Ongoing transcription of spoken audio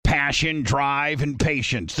Passion, drive, and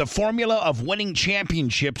patience. The formula of winning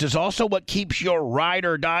championships is also what keeps your ride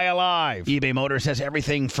or die alive. eBay Motors has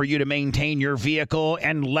everything for you to maintain your vehicle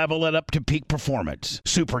and level it up to peak performance.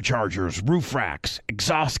 Superchargers, roof racks,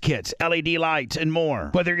 exhaust kits, LED lights, and more.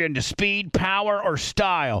 Whether you're into speed, power, or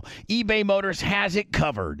style, eBay Motors has it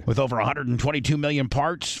covered. With over 122 million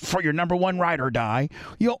parts for your number one ride or die,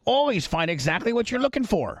 you'll always find exactly what you're looking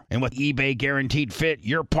for. And with eBay Guaranteed Fit,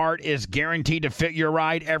 your part is guaranteed to fit your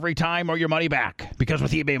ride every time or your money back. Because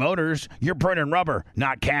with eBay Motors, you're burning rubber,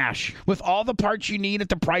 not cash. With all the parts you need at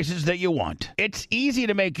the prices that you want. It's easy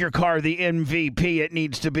to make your car the MVP it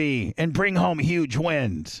needs to be and bring home huge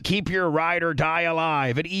wins. Keep your ride or die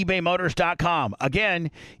alive at ebaymotors.com. Again,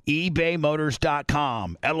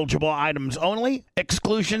 ebaymotors.com. Eligible items only.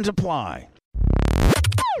 Exclusions apply.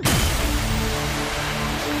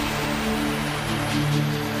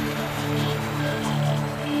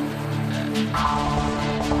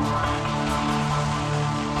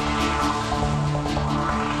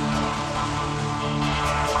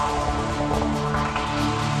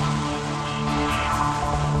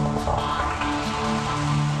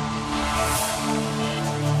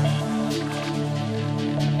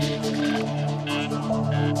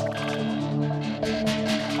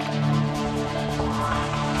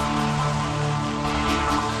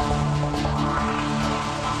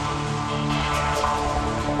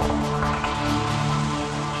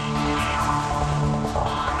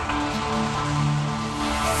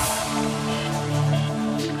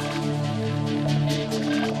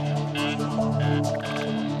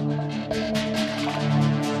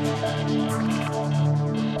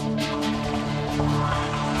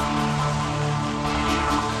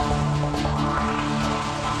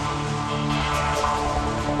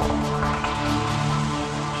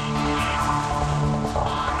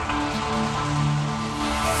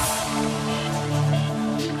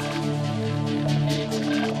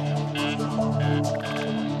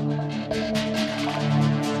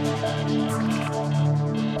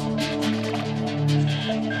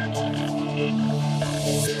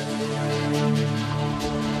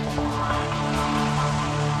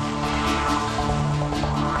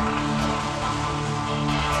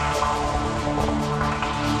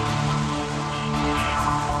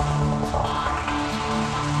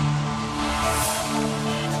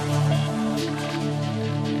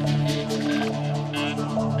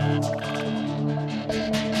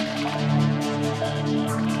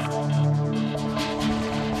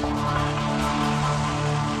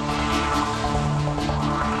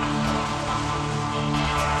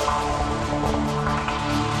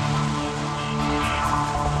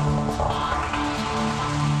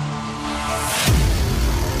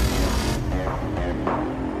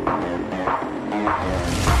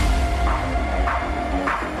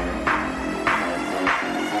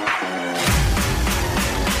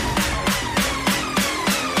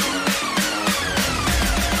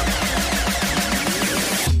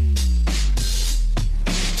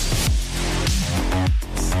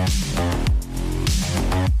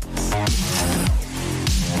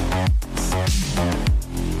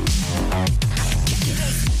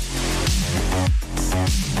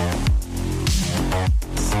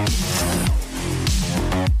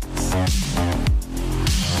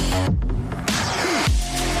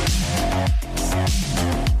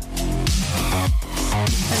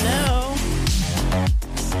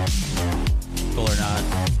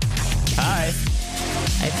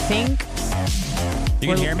 You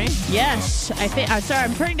can hear me? Yes. I'm sorry,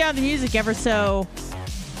 I'm turning down the music ever so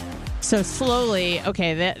slowly.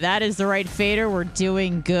 Okay, that is the right fader. We're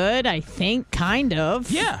doing good, I think, kind of.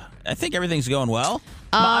 Yeah, I think everything's going well.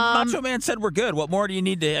 Macho Man said we're good. What more do you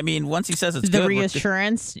need to... I mean, once he says it's good... The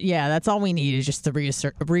reassurance? Yeah, that's all we need is just the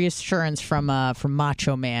reassurance from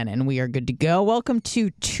Macho Man, and we are good to go. Welcome to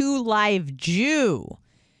 2 Live Jew,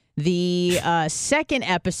 the second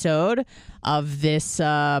episode of this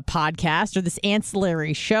podcast, or this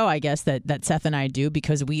ancillary show, I guess, that Seth and I do,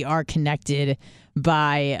 because we are connected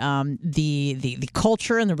by the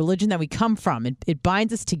culture and the religion that we come from. It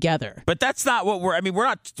binds us together. But that's not what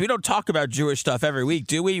we don't talk about Jewish stuff every week,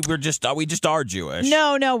 do we? We just are Jewish.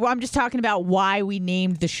 No, I'm just talking about why we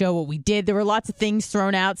named the show what we did. There were lots of things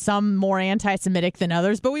thrown out, some more anti-Semitic than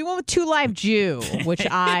others, but we went with 2 Live Jew, which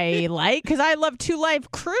I like, because I love 2 Live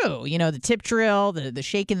Crew. You know, the tip drill, the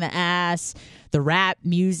shaking the ass, the rap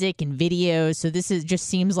music and videos. So this just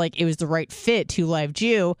seems like it was the right fit, 2 Live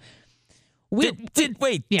Jew. Did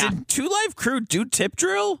 2 Live Crew do tip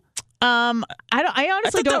drill? I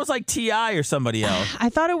honestly thought don't. that was like T.I. or somebody else. I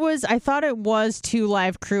thought it was 2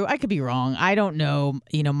 Live Crew. I could be wrong. I don't know,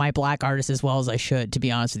 my black artists as well as I should, to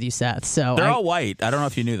be honest with you, Seth. So they're all white. I don't know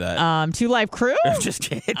if you knew that. 2 Live Crew? Just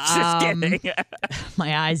kidding. Just kidding.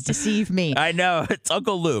 My eyes deceive me. I know. It's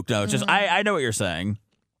Uncle Luke. No, just I know what you're saying.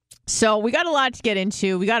 So we got a lot to get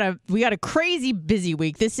into. We got a crazy busy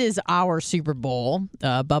week. This is our Super Bowl.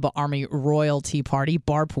 Bubba Army Royalty Party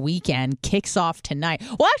Barp Weekend kicks off tonight.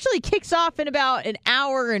 Well, actually kicks off in about an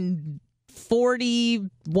hour and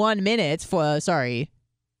 41 minutes. 41.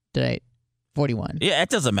 Yeah, it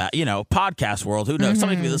doesn't matter. Podcast world. Who knows?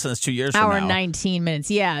 Somebody could be listening to this 2 years from now. Hour and 19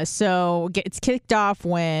 minutes. Yeah. So it's kicked off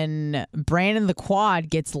when Brandon the Quad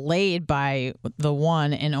gets laid by the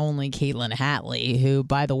one and only Caitlin Hatley, who,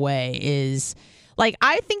 by the way, is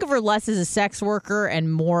I think of her less as a sex worker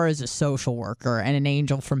and more as a social worker and an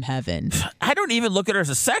angel from heaven. I don't even look at her as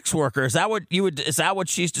a sex worker. Is that what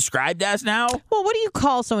she's described as now? Well, what do you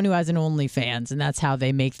call someone who has an OnlyFans and that's how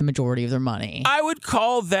they make the majority of their money? I would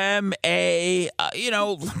call them a,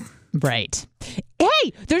 Right.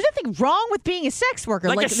 Hey, there's nothing wrong with being a sex worker.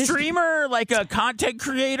 Like a streamer, like a content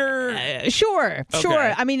creator? Sure.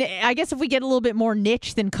 Okay. I mean, I guess if we get a little bit more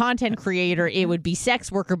niche than content creator, it would be sex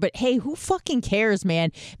worker. But hey, who fucking cares,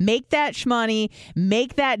 man? Make that shmoney,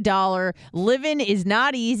 make that dollar. Living is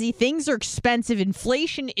not easy. Things are expensive.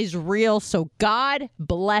 Inflation is real. So God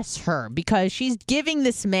bless her because she's giving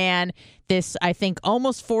this man, this, I think,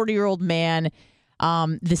 almost 40-year-old man,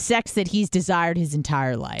 the sex that he's desired his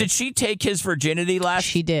entire life. Did she take his virginity last?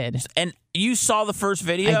 She did. And you saw the first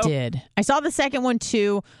video? I did. I saw the second one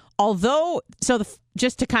too. Although,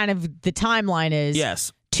 just to kind of, the timeline is,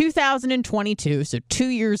 yes, 2022, so 2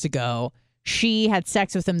 years ago, she had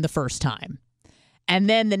sex with him the first time. And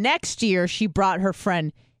then the next year, she brought her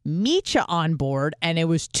friend Misha on board, and it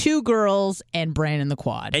was 2 girls and Brandon the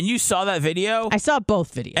Quad. And you saw that video? I saw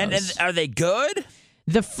both videos. And are they good?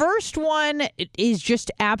 The first one is just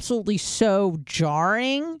absolutely so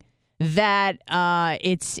jarring that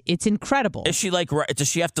it's incredible. Is she does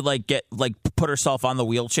she have to get put herself on the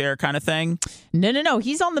wheelchair kind of thing? No.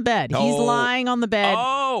 He's on the bed. He's lying on the bed.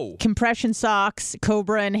 Oh. Compression socks,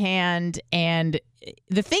 Cobra in hand, and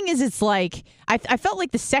the thing is, it's I felt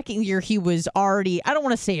like the second year he was already, I don't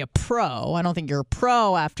want to say a pro. I don't think you're a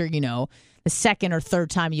pro after, the second or third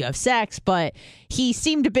time you have sex, but he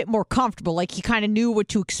seemed a bit more comfortable. Like he kind of knew what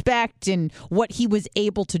to expect and what he was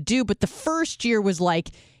able to do. But the first year was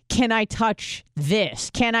can I touch this?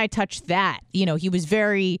 Can I touch that? He was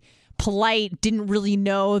very polite, didn't really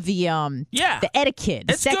know the etiquette,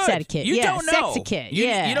 the sex etiquette. You don't know. Sex etiquette.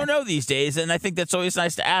 You don't know these days, and I think that's always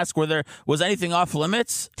nice to ask. Was anything off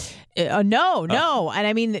limits? No. And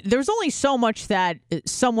I mean, there's only so much that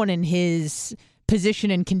someone in his position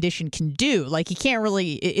and condition can do. He can't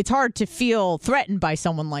really, it's hard to feel threatened by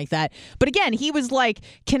someone like that. But again, he was like,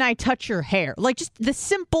 can I touch your hair? Just the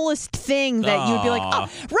simplest thing that you'd be like, oh,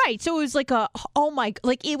 right. So it was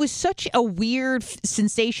it was such a weird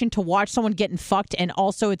sensation to watch someone getting fucked. And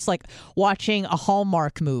also it's like watching a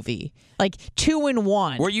Hallmark movie, 2 in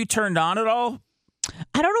 1. Were you turned on at all?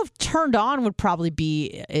 I don't know if turned on would probably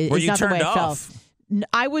be, Were you not turned the way I off? felt.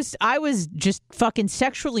 I was just fucking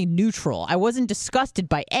sexually neutral. I wasn't disgusted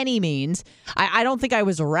by any means. I don't think I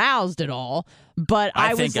was aroused at all. But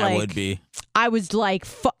I think I would be. I was it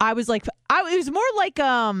was more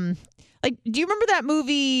do you remember that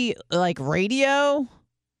movie Radio?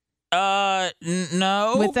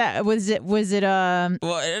 No. With that, was it What?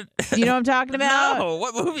 you know what I'm talking about? No.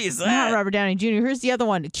 What movie is that? Not Robert Downey Jr. Here's the other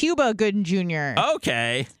one. Cuba Gooding Jr.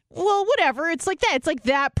 Okay. Well, whatever. It's like that. It's like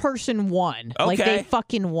that person won. Okay. They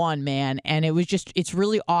fucking won, man. And it was it's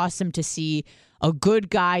really awesome to see a good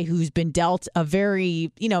guy who's been dealt a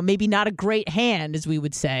very, maybe not a great hand, as we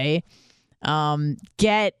would say,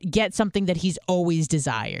 get something that he's always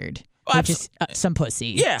desired. Which is some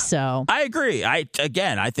pussy. Yeah. So I agree. I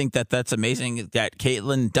think that's amazing that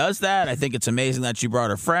Caitlin does that. I think it's amazing that she brought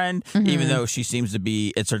her friend, even though she seems to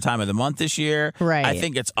be, it's her time of the month this year. Right. I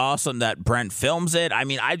think it's awesome that Brent films it. I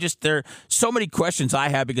mean, there are so many questions I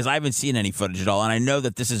have because I haven't seen any footage at all. And I know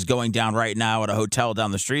that this is going down right now at a hotel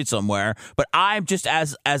down the street somewhere. But I'm just,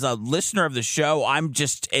 as a listener of the show,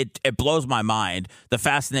 it blows my mind, the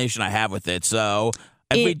fascination I have with it. So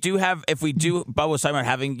If we do, Bubba was talking about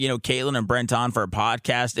having, Caitlin and Brent on for a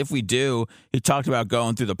podcast. If we do, he talked about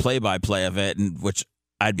going through the play-by-play of it, and which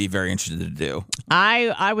I'd be very interested to do.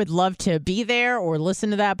 I would love to be there or listen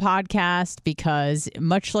to that podcast because,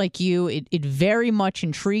 much like you, it very much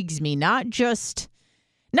intrigues me. Not just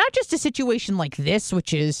a situation like this,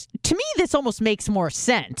 which is, to me, this almost makes more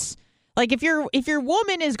sense. Like if your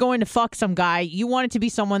woman is going to fuck some guy, you want it to be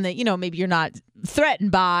someone that, maybe you're not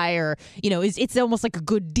threatened by, or, it's almost like a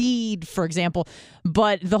good deed, for example.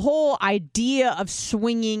 But the whole idea of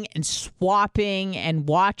swinging and swapping and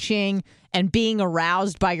watching and being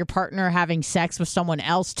aroused by your partner having sex with someone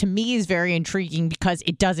else, to me, is very intriguing because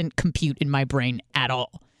it doesn't compute in my brain at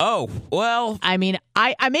all. Oh, well. I mean,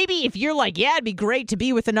 I maybe if you're like, yeah, it'd be great to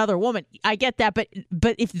be with another woman, I get that, but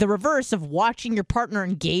if the reverse of watching your partner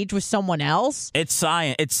engage with someone else, it's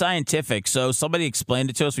scientific. So somebody explained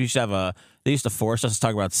it to us. They used to force us to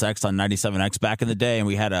talk about sex on 97X back in the day, and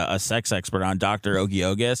we had a sex expert on, Dr.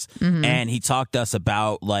 Ogiogis, and he talked to us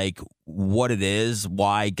about like what it is,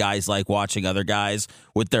 why guys like watching other guys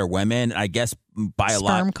with their women. I guess by a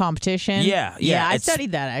lot sperm competition. Yeah. I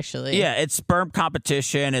studied that actually. Yeah, it's sperm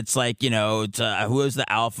competition. It's like, it's, who is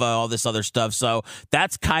the alpha, all this other stuff. So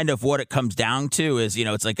that's kind of what it comes down to is,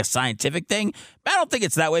 it's like a scientific thing. I don't think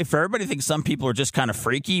it's that way for everybody. I think some people are just kind of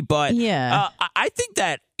freaky, but I think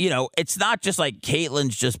that, it's not just like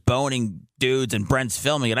Caitlin's just boning dudes and Brent's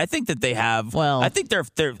filming it. I think that they have. Well, I think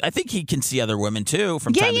I think he can see other women too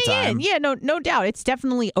from time to time. Yeah, no doubt. It's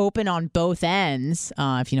definitely open on both ends,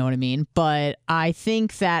 if you know what I mean. But I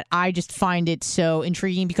think that I just find it so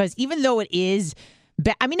intriguing because even though it is,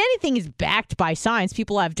 anything is backed by science.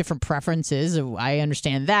 People have different preferences. I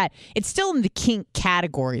understand that. It's still in the kink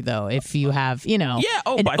category, though. If you have, an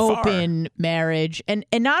open marriage, and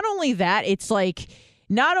not only that, it's like.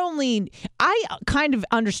 Not only, I kind of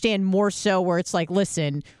understand more so where it's like,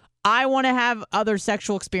 listen, I want to have other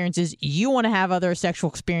sexual experiences. You want to have other sexual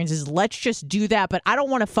experiences. Let's just do that. But I don't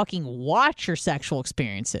want to fucking watch your sexual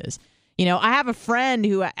experiences. I have a friend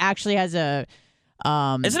who actually has a...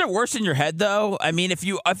 Isn't it worse in your head though? I mean, if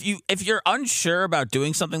you're unsure about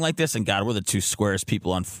doing something like this, and God, we're the two squarest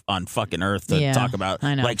people on fucking earth to talk about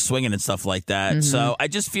like swinging and stuff like that. Mm-hmm. So I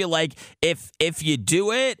just feel like if you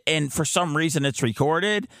do it and for some reason it's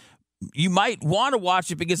recorded, you might want to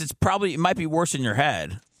watch it because it might be worse in your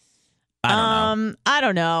head. I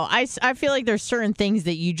don't know. I feel like there's certain things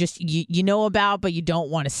that you just you know about, but you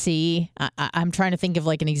don't want to see. I'm trying to think of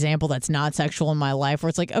like an example that's not sexual in my life where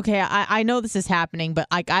it's like, okay, I know this is happening, but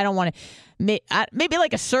I don't want to. Maybe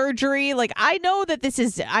like a surgery. Like I know that this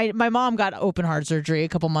is. My mom got open heart surgery a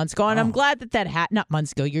couple months ago, and I'm glad that not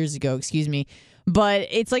months ago, years ago. Excuse me. But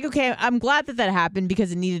it's like, okay, I'm glad that happened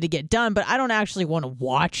because it needed to get done, but I don't actually want to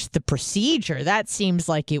watch the procedure. That seems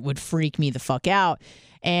like it would freak me the fuck out.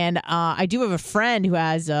 And I do have a friend who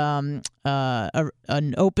has an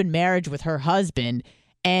open marriage with her husband,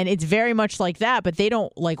 and it's very much like that, but they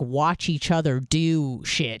don't like watch each other do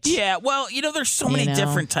shit. Yeah, well, there's so many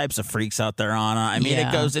different types of freaks out there, Anna. I mean,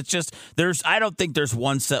 I don't think there's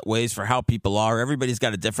one set ways for how people are. Everybody's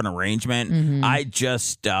got a different arrangement. Mm-hmm. I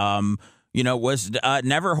just... was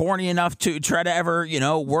never horny enough to try to ever,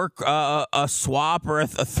 work a swap or a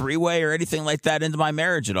three-way or anything like that into my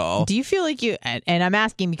marriage at all. Do you feel like and I'm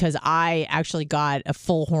asking because I actually got a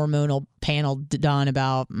full hormonal panel done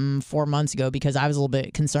about 4 months ago because I was a little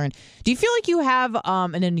bit concerned. Do you feel like you have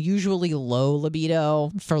an unusually low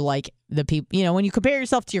libido for like the people, when you compare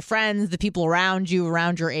yourself to your friends, the people around you,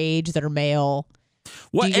 around your age that are male?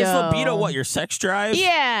 What is libido? What, your sex drive?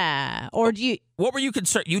 Yeah. Or do you? What were you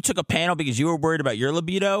concerned? You took a panel because you were worried about your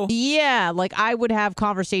libido? Yeah. Like I would have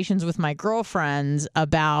conversations with my girlfriends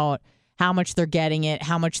about how much they're getting it,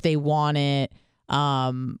 how much they want it,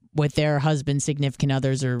 with their husbands, significant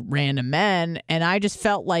others, or random men. And I just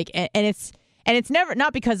felt like, and it's never,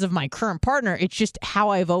 not because of my current partner. It's just how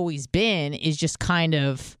I've always been is just kind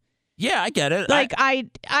of. Yeah, I get it. Like I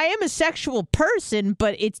am a sexual person,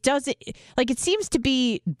 but it seems to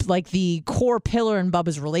be like the core pillar in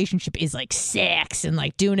Bubba's relationship is like sex and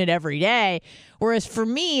like doing it every day. Whereas for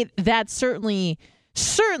me, that's certainly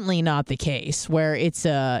not the case. Where it's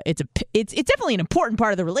definitely an important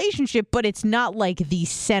part of the relationship, but it's not like the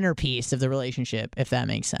centerpiece of the relationship, if that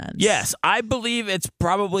makes sense. Yes, I believe it's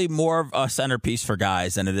probably more of a centerpiece for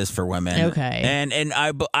guys than it is for women. Okay, and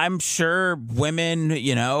I'm sure women,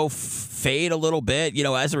 fade a little bit,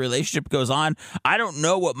 as a relationship goes on. I don't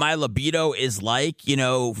know what my libido is like,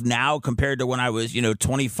 now compared to when I was,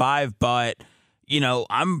 25, but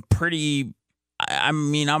I'm pretty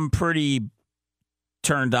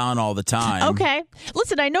turned on all the time. Okay.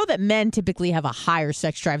 Listen, I know that men typically have a higher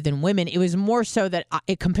sex drive than women. It was more so that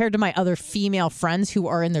compared to my other female friends who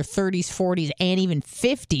are in their 30s, 40s, and even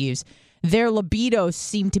 50s, their libidos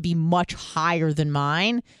seem to be much higher than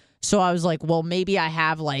mine. So I was like, well, maybe I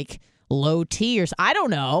have like low T or I don't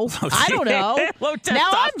know. I don't know. Low testosterone. Now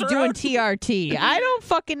I'm doing TRT. I don't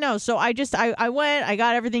fucking know. So I went, I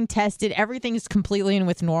got everything tested. Everything's completely in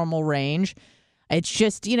with normal range. It's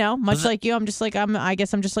just, much like you, I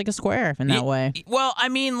guess I'm just like a square in that way. Well, I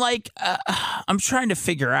mean, I'm trying to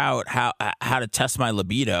figure out how to test my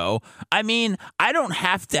libido. I mean, I don't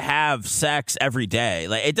have to have sex every day.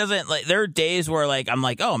 Like, it doesn't, there are days where, I'm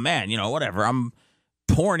like, oh, man, whatever, I'm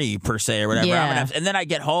porny per se or whatever. Yeah. And then I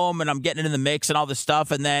get home and I'm getting it in the mix and all this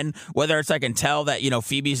stuff. And then whether it's I can tell that,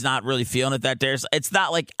 Phoebe's not really feeling it that day. It's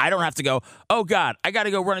not like I don't have to go, oh God, I got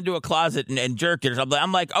to go run into a closet and jerk it or something.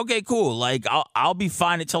 I'm like, okay, cool. Like I'll be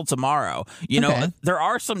fine until tomorrow. There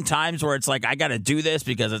are some times where it's like, I got to do this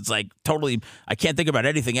because it's like totally, I can't think about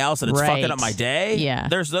anything else and it's fucking up my day. Yeah.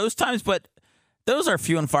 There's those times, but those are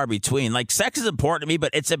few and far between. Like, sex is important to me, but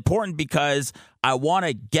it's important because I want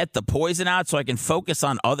to get the poison out so I can focus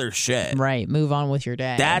on other shit. Right. Move on with your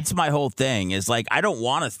day. That's my whole thing is like, I don't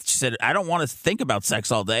want to think about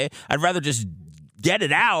sex all day. I'd rather just get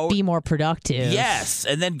it out. Be more productive. Yes.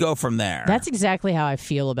 And then go from there. That's exactly how I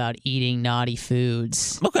feel about eating naughty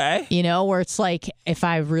foods. Okay. Where it's like if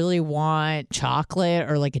I really want chocolate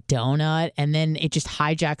or like a donut and then it just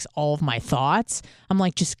hijacks all of my thoughts, I'm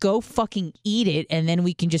like, just go fucking eat it and then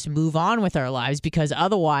we can just move on with our lives because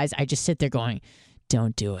otherwise I just sit there going,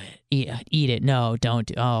 don't do it. Eat it. No, don't.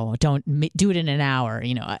 Don't do it in an hour.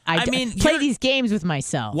 I play these games with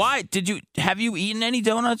myself. Why have you eaten any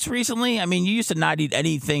donuts recently? I mean, you used to not eat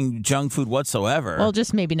anything junk food whatsoever. Well,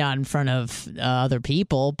 just maybe not in front of other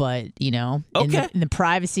people, but okay. in the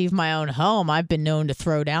privacy of my own home, I've been known to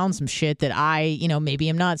throw down some shit that I, maybe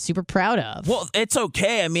am not super proud of. Well, it's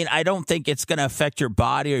okay. I mean, I don't think it's going to affect your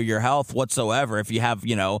body or your health whatsoever if you have,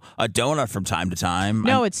 a donut from time to time.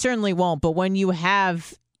 No, it certainly won't. But when you have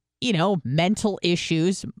mental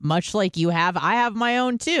issues, much like you have, I have my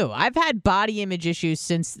own too. I've had body image issues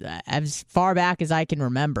since as far back as I can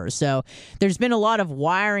remember. So there's been a lot of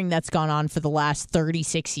wiring that's gone on for the last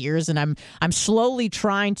 36 years, and I'm slowly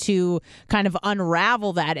trying to kind of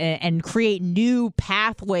unravel that and create new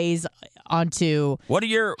pathways onto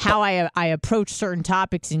how I approach certain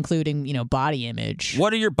topics, including body image.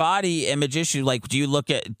 What are your body image issues? Like, do you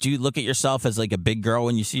look at yourself as like a big girl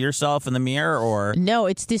when you see yourself in the mirror, or no?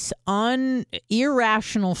 It's this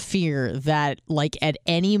irrational fear that like at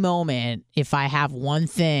any moment, if I have one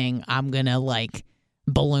thing, I'm gonna like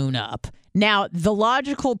balloon up. Now, the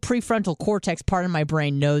logical prefrontal cortex part of my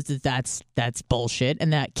brain knows that that's bullshit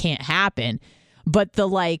and that can't happen, but the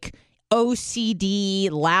like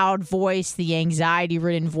OCD, loud voice, the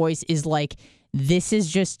anxiety-ridden voice is like, this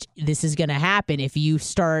is going to happen. If you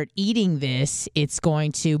start eating this, it's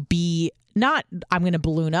going to be not, I'm going to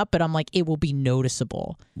balloon up, but I'm like, it will be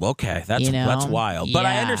noticeable. Okay, that's wild. But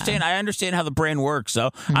yeah. I understand how the brain works.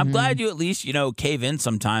 So I'm glad you at least, cave in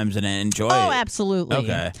sometimes and enjoy it. Oh, absolutely.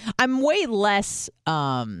 Okay. I'm way less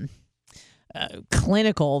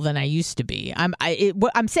clinical than I used to be.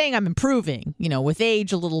 I'm saying I'm improving. With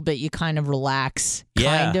age a little bit, you kind of relax,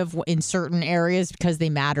 kind of in certain areas because they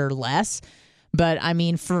matter less. But I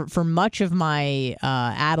mean, for much of my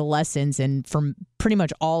adolescence and for pretty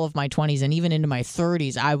much all of my 20s and even into my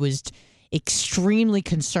 30s, I was extremely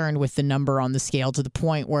concerned with the number on the scale to the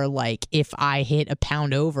point where, like, if I hit a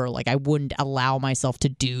pound over, like, I wouldn't allow myself to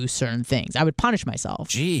do certain things. I would punish myself.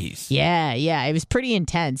 Jeez. Yeah. It was pretty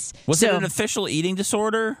intense. Was it an official eating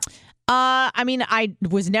disorder? I mean, I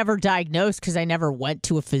was never diagnosed because I never went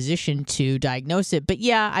to a physician to diagnose it. But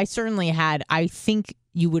yeah, I certainly had, I think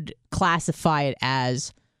you would classify it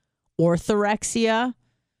as orthorexia.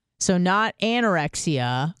 So not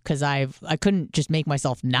anorexia, because I couldn't just make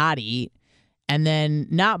myself not eat. And then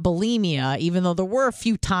not bulimia, even though there were a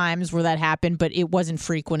few times where that happened, but it wasn't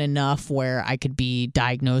frequent enough where I could be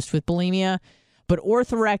diagnosed with bulimia. But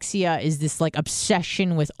orthorexia is this like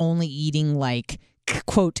obsession with only eating like,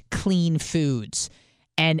 quote, clean foods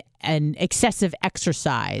and excessive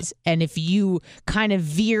exercise. And if you kind of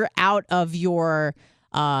veer out of your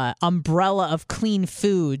umbrella of clean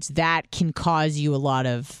foods, that can cause you a lot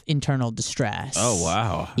of internal distress. Oh,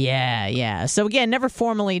 wow. Yeah. So again, never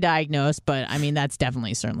formally diagnosed, but I mean, that's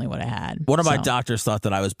certainly what I had. One of my doctors thought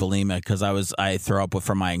that I was bulimic because I throw up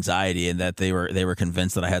from my anxiety, and that they were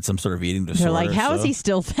convinced that I had some sort of eating disorder. They're like, how is he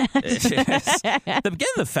still fat?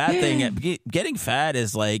 The fat thing, getting fat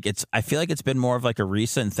is like, I feel like it's been more of like a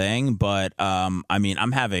recent thing, but I mean, I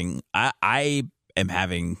am having, I don't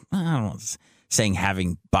know, saying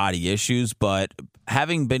having body issues, but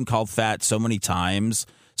having been called fat so many times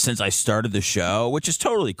since I started the show, which is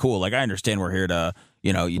totally cool. Like, I understand we're here to,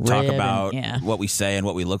 you talk about what we say and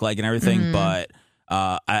what we look like and everything, but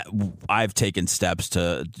I've taken steps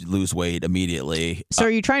to lose weight immediately. So are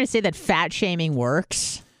you trying to say that fat shaming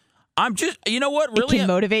works? I'm just, you know what, really? It can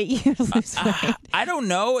motivate you to lose weight. I don't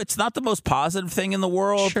know. It's not the most positive thing in the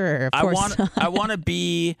world. Sure, of course. I want to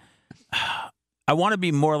be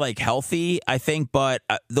more like healthy, I think, but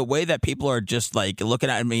the way that people are just like looking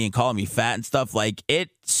at me and calling me fat and stuff, like it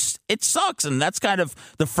sucks. And that's kind of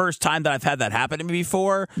the first time that I've had that happen to me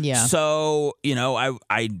before. Yeah. So,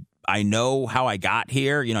 I know how I got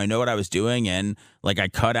here. I know what I was doing. And like I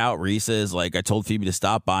cut out Reese's. Like I told Phoebe to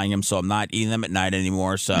stop buying them. So I'm not eating them at night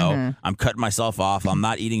anymore. So I'm cutting myself off. I'm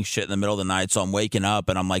not eating shit in the middle of the night. So I'm waking up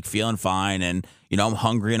and I'm like feeling fine. And, I'm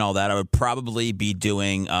hungry and all that. I would probably be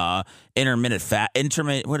doing intermittent fasting.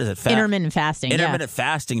 Intermittent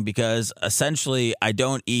fasting, because essentially I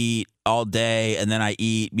don't eat all day and then I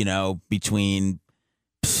eat, between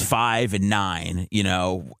 5 and 9,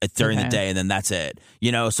 during the day, and then that's it.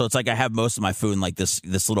 So it's like I have most of my food in like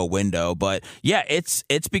this little window. But yeah, it's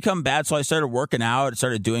become bad. So I started working out,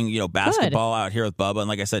 started doing, basketball out here with Bubba, and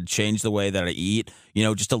like I said, changed the way that I eat,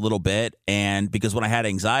 just a little bit. And because when I had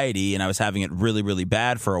anxiety and I was having it really, really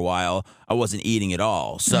bad for a while, I wasn't eating at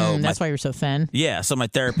all. So that's why you're so thin. Yeah. So my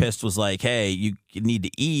therapist was like, hey, you need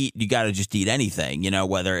to eat. You got to just eat anything,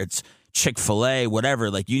 whether it's Chick-fil-A,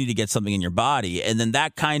 whatever, like you need to get something in your body. And then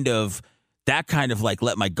that kind of like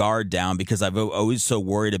let my guard down, because I've always so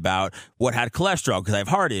worried about what had cholesterol, because I have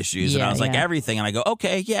heart issues. And I was like, everything. And I go,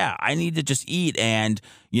 okay, yeah, I need to just eat. And,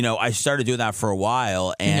 I started doing that for a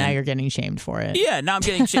while. And now you're getting shamed for it. Yeah, now I'm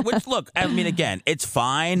getting shamed. Which, look, I mean, again, it's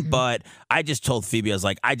fine. But I just told Phoebe, I was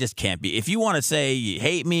like, I just can't be. If you want to say you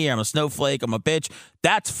hate me, I'm a snowflake, I'm a bitch,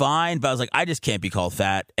 that's fine. But I was like, I just can't be called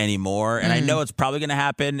fat anymore. And I know it's probably going to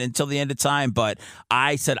happen until the end of time. But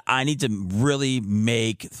I said, I need to really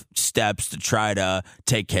make steps to try to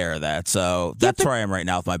take care of that. So that's where I am right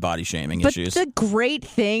now with my body shaming issues. But the great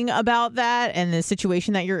thing about that and the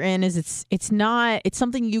situation that you're in is it's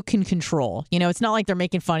something you can control. It's not like they're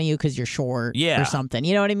making fun of you because you're short or something.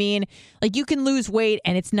 You know what I mean? Like you can lose weight,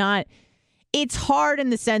 and it's hard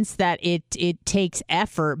in the sense that it takes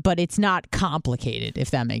effort, but it's not complicated,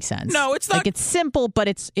 if that makes sense. No, it's not. Like it's simple, but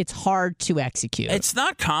it's hard to execute. It's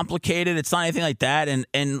not complicated. It's not anything like that.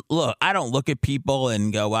 And look, I don't look at people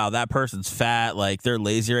and go, wow, that person's fat, like they're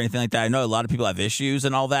lazy or anything like that. I know a lot of people have issues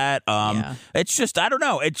and all that. It's just, I don't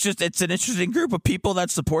know. It's an interesting group of people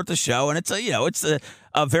that support the show, and it's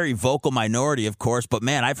a very vocal minority, of course. But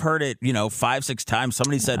man, I've heard it, 5-6 times.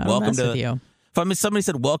 Somebody said, welcome to you. Somebody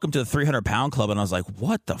said, welcome to the 300-pound club. And I was like,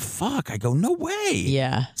 what the fuck? I go, no way.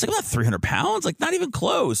 Yeah. It's like, I'm not 300 pounds. Like, not even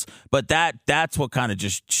close. But that's what kind of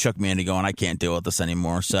just shook me into going, I can't deal with this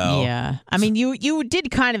anymore. So yeah. I mean, you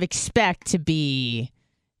did kind of expect to be...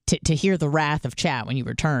 To hear the wrath of chat when you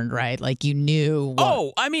returned, right? Like you knew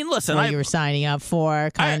what you were signing up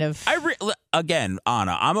for, again,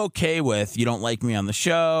 Anna, I'm okay with you don't like me on the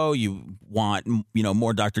show. You want,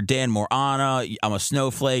 more Dr. Dan, more Anna. I'm a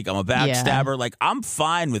snowflake. I'm a backstabber. Yeah. Like I'm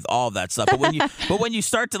fine with all that stuff. But when you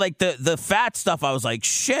start to like the fat stuff, I was like,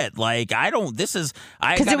 shit. Like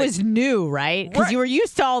because it was new, right? Because you were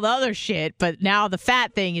used to all the other shit, but now the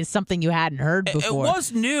fat thing is something you hadn't heard before. It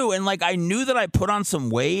was new, and like I knew that I put on some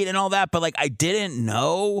weight and all that, but like I didn't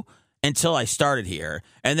know until I started here.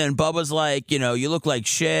 And then Bubba's like, you look like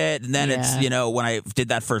shit. And then it's, when I did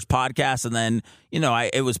that first podcast, and then,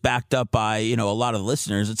 it was backed up by, a lot of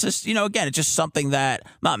listeners. It's just, again, it's just something that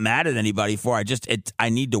I'm not mad at anybody for. I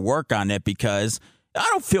need to work on it, because I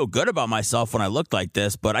don't feel good about myself when I look like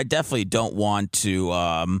this, but I definitely don't want to,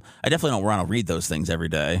 read those things every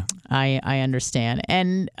day. I understand.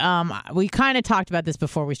 And we kind of talked about this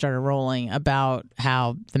before we started rolling, about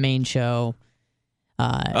how the main show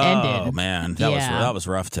ended. Oh man, that was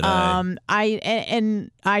rough today.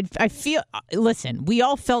 I feel. Listen, we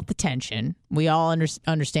all felt the tension. We all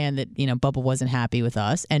understand that Bubba wasn't happy with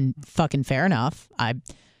us, and fucking fair enough.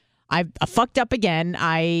 I fucked up again.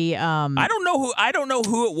 I don't know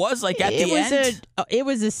who it was. Like at the end, it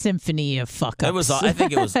was a symphony of fuck ups. I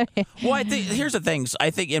think it was. Well, I think here's the thing. I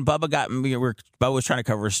think, and Bubba was trying to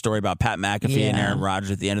cover a story about Pat McAfee and Aaron Rodgers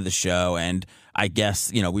at the end of the show, and I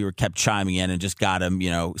guess we were kept chiming in and just got him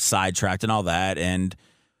sidetracked and all that, and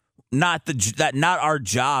not our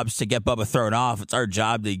jobs to get Bubba thrown off. It's our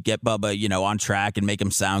job to get Bubba on track and make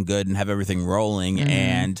him sound good and have everything rolling.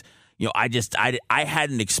 And I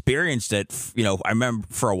hadn't experienced it, I remember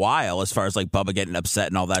for a while, as far as like Bubba getting upset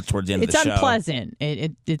and all that towards the end of the show. It's unpleasant.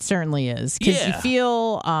 It certainly is. Because you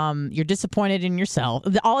feel you're disappointed in yourself.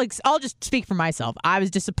 I'll just speak for myself. I was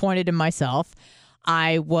disappointed in myself.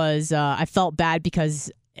 I felt bad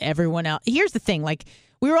because everyone else. Here's the thing. Like,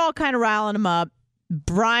 we were all kind of riling him up.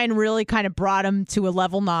 Brian really kind of brought him to a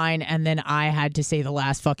level 9, and then I had to say the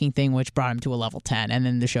last fucking thing, which brought him to a level 10, and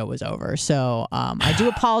then the show was over. So I do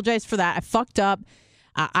apologize for that. I fucked up.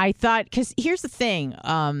 I thought, because here's the thing.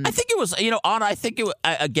 I think it was, Anna, I think it was,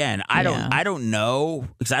 again, I don't know,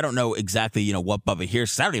 because I don't know exactly, what Bubba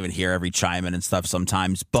hears, because I don't even hear every chime in and stuff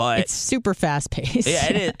sometimes, but. It's super fast paced. Yeah,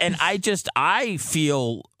 it is. And I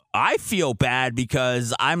feel bad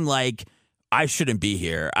because I'm like, I shouldn't be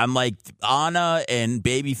here. I'm like, Anna and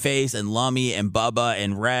Babyface and Lummy and Bubba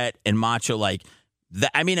and Rhett and Macho, like,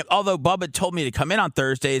 although Bubba told me to come in on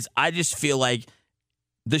Thursdays, I just feel like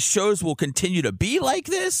the shows will continue to be like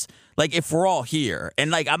this, like if we're all here.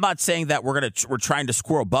 And like, I'm not saying that we're trying to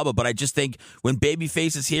squirrel Bubba, but I just think when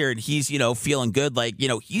Babyface is here and he's, feeling good, like,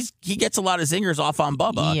 he gets a lot of zingers off on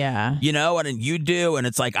Bubba. Yeah. And you do, and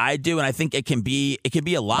it's like I do, and I think it can be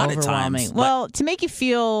a lot of times. Well, to make you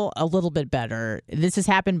feel a little bit better, this has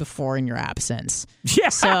happened before in your absence. Yeah.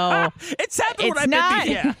 So it's happened when I've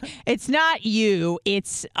been here. It's not you,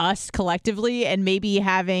 it's us collectively, and maybe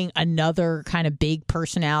having another kind of big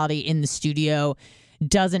personality in the studio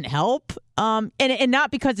doesn't help, and not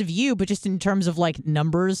because of you, but just in terms of like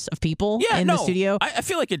numbers of people in the studio. I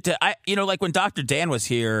feel like it. Like when Dr. Dan was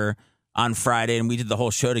here on Friday and we did the whole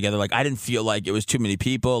show together, like I didn't feel like it was too many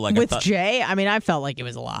people. Like with Jay, I felt like it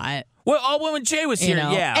was a lot. Well, when Jay was here,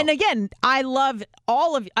 yeah. And again, I love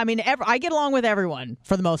all of. I get along with everyone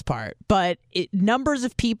for the most part, but numbers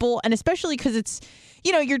of people, and especially because it's.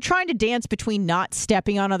 You're trying to dance between not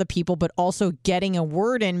stepping on other people, but also getting a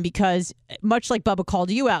word in, because much like Bubba called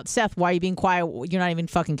you out, Seth, why are you being quiet? You're not even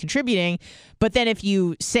fucking contributing. But then if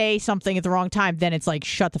you say something at the wrong time, then it's like,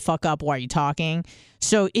 shut the fuck up. Why are you talking?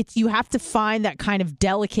 So you have to find that kind of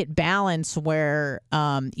delicate balance where,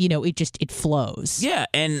 it flows. Yeah.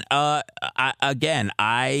 And I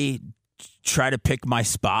try to pick my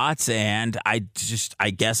spots, and I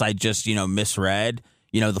guess I just misread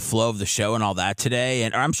the flow of the show and all that today.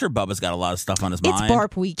 And I'm sure Bubba's got a lot of stuff on his mind. It's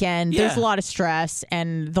Barp weekend. Yeah. There's a lot of stress.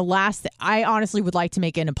 And I honestly would like to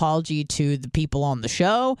make an apology to the people on the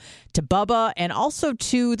show, to Bubba, and also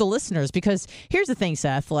to the listeners. Because here's the thing,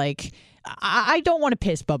 Seth, like, I don't want to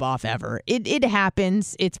piss Bubba off ever. It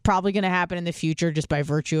happens. It's probably going to happen in the future just by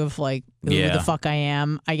virtue of like who the fuck I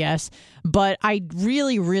am, I guess. But I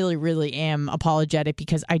really, really, really am apologetic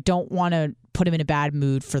because I don't want to put him in a bad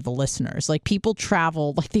mood for the listeners. Like, people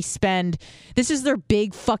travel, like this is their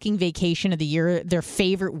big fucking vacation of the year, their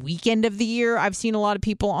favorite weekend of the year. I've seen a lot of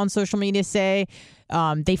people on social media say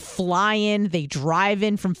they fly in, they drive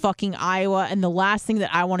in from fucking Iowa, and the last thing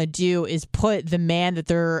that I want to do is put the man that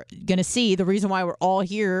they're going to see, the reason why we're all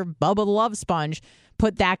here, Bubba the Love Sponge,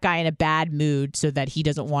 put that guy in a bad mood so that he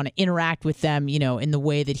doesn't want to interact with them, in the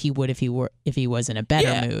way that he would if he was in a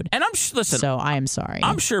better mood. And listen. So I am sorry.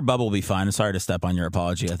 I'm sure Bubba will be fine. I'm sorry to step on your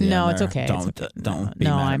apology at the end. No, it's okay. Don't be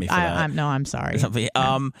mad at me for that. I'm sorry.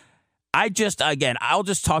 I'll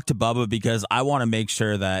just talk to Bubba because I want to make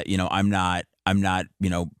sure that I'm not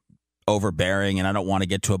overbearing, and I don't want to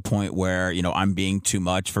get to a point where I'm being too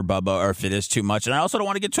much for Bubba, or if it is too much, and I also don't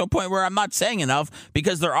want to get to a point where I'm not saying enough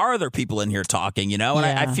because there are other people in here talking, and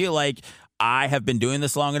I feel like I have been doing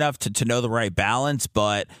this long enough to know the right balance,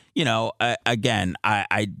 but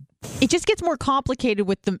it just gets more complicated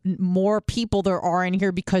with the more people there are in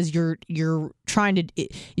here because you're trying to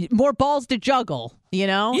more balls to juggle,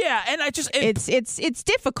 Yeah, and it's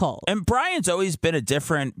difficult. And Brian's always been a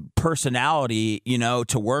different personality,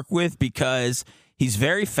 to work with because he's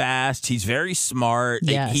very fast, he's very smart,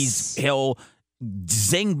 yes. He'll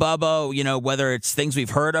zing Bubba, whether it's things we've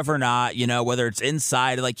heard of or not, whether it's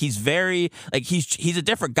inside, like he's very, like he's a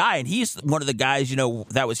different guy, and he's one of the guys,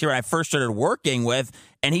 that was here when I first started working with,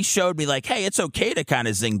 and he showed me like, hey, it's okay to kind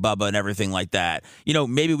of zing Bubba and everything like that.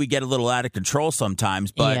 Maybe we get a little out of control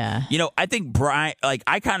sometimes, but I think Brian, like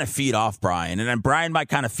I kind of feed off Brian, and then Brian might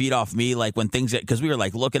kind of feed off me, like when things get, because we were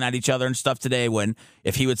like looking at each other and stuff today, when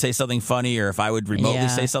if he would say something funny or if I would remotely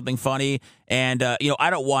say something funny, and I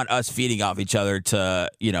don't want us feeding off each other to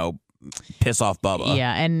piss off Bubba.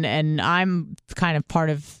 Yeah, and I'm kind of part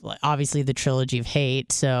of obviously the trilogy of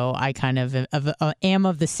hate, so I kind of am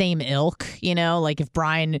of the same ilk. Like if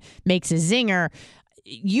Brian makes a zinger,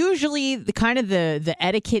 usually the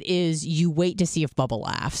etiquette is you wait to see if Bubba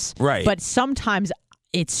laughs. Right. But sometimes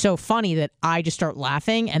it's so funny that I just start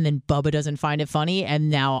laughing, and then Bubba doesn't find it funny, and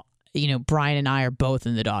now Brian and I are both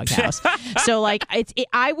in the doghouse. So like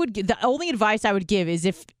the only advice I would give is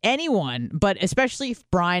if anyone, but especially if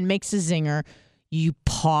Brian makes a zinger, you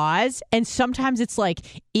pause. And sometimes it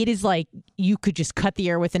is like you could just cut the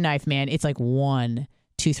air with a knife, man. It's like 1,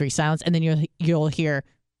 2, 3 silence. And then you'll hear,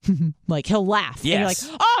 Like, he'll laugh. Yes. And you're like,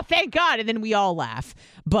 oh, thank God. And then we all laugh.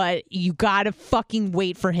 But you got to fucking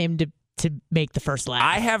wait for him to make the first laugh.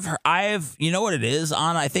 I have, you know what it is,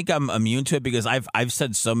 Anna? I think I'm immune to it because I've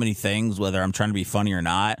said so many things, whether I'm trying to be funny or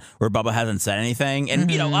not, where Bubba hasn't said anything. And,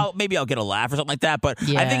 maybe I'll get a laugh or something like that. But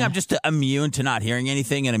I think I'm just immune to not hearing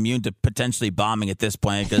anything and immune to potentially bombing at this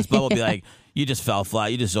point because Bubba will be like, you just fell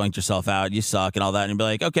flat. You just zoinked yourself out. You suck and all that. And you'd be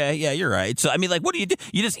like, okay, yeah, you're right. So, I mean, like, what do you do?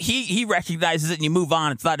 You just, he recognizes it and you move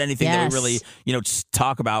on. It's not anything that we really, just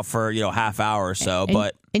talk about for, half hour or so.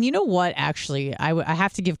 And you know what, actually, I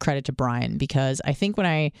have to give credit to Brian because I think when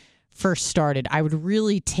I first started, I would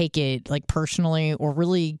really take it like personally or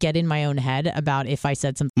really get in my own head about if I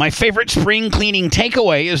said something. My favorite spring cleaning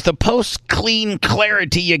takeaway is the post-clean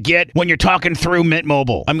clarity you get when you're talking through Mint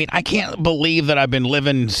Mobile. I mean, I can't believe that I've been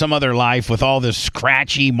living some other life with all this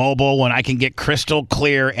scratchy mobile when I can get crystal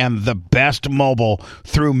clear and the best mobile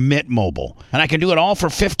through Mint Mobile. And I can do it all for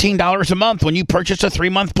 $15 a month when you purchase a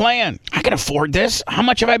 3-month plan. I can afford this. How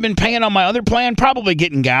much have I been paying on my other plan? Probably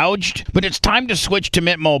getting gouged. But it's time to switch to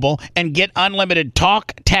Mint Mobile and get unlimited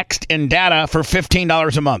talk, text, and data for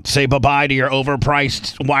 $15 a month. Say bye-bye to your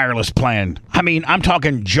overpriced wireless plan. I mean, I'm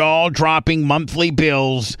talking jaw-dropping monthly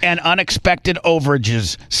bills and unexpected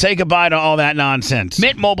overages. Say goodbye to all that nonsense.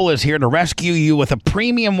 Mint Mobile is here to rescue you with a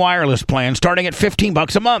premium wireless plan starting at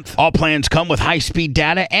 $15 a month. All plans come with high-speed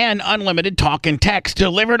data and unlimited talk and text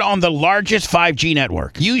delivered on the largest 5G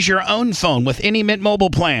network. Use your own phone with any Mint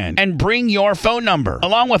Mobile plan and bring your phone number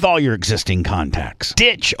along with all your existing contacts.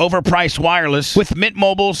 Ditch overpriced wireless with Mint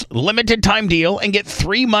Mobile's limited time deal and get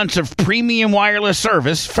 3 months of premium wireless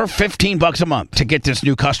service for $15 a month. To get this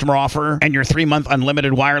new customer offer and your 3-month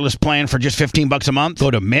unlimited wireless plan for just $15 a month,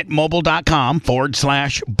 go to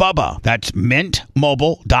mintmobile.com/Bubba. That's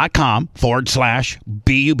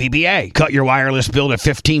mintmobile.com/BUBBA. Cut your wireless bill to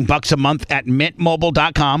 $15 a month at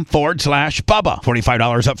mintmobile.com/Bubba.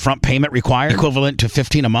 $45 upfront payment required, equivalent to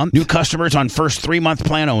 $15 a month. New customers on first 3-month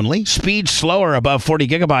plan only. Speed slower above 40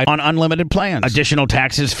 gigabyte on unlimited plans. Additional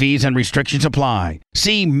taxes, fees, and restrictions apply.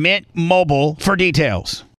 See Mint Mobile for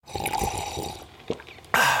details.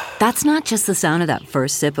 That's not just the sound of that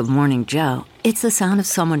first sip of Morning Joe. It's the sound of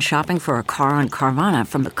someone shopping for a car on Carvana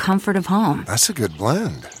from the comfort of home. That's a good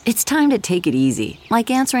blend. It's time to take it easy,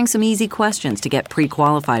 like answering some easy questions to get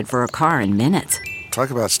pre-qualified for a car in minutes.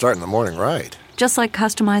 Talk about starting the morning right. Just like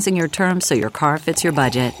customizing your terms so your car fits your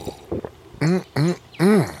budget.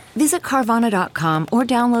 Visit Carvana.com or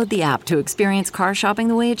download the app to experience car shopping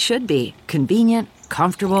the way it should be. Convenient,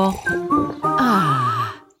 comfortable.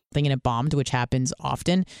 Thing and it bombed, which happens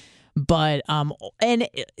often. But and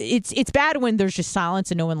it's bad when there's just silence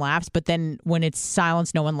and no one laughs. But then when it's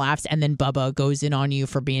silence, no one laughs, and then Bubba goes in on you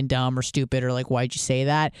for being dumb or stupid or like, why'd you say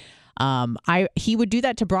that? He would do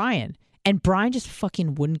that to Brian. And Brian just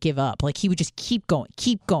fucking wouldn't give up. Like, he would just keep going.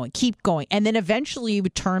 And then eventually he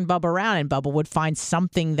would turn Bubba around and Bubba would find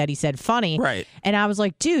something that he said funny. Right. And I was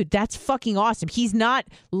like, dude, that's fucking awesome. He's not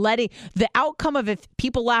letting the outcome of if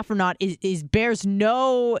people laugh or not is bears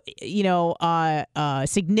no,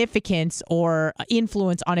 significance or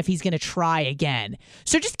influence on if he's going to try again.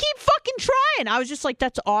 So just keep fucking trying. I was just like,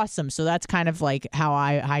 that's awesome. So that's kind of like how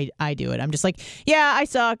I do it. I'm just like, yeah, I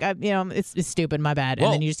suck. It's stupid. My bad.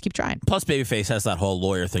 And then you just keep trying. Plus, Babyface has that whole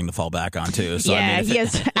lawyer thing to fall back on, too. So, yeah, I mean, he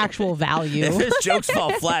has actual value. If his jokes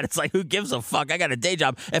fall flat, it's like, who gives a fuck? I got a day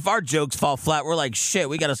job. If our jokes fall flat, we're like, shit,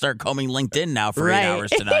 we got to start combing LinkedIn now for 8 hours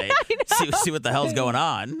tonight. see what the hell's going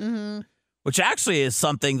on. Mm-hmm. Which actually is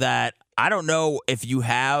something that I don't know if you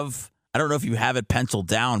have it penciled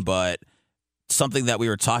down, but something that we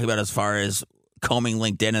were talking about as far as combing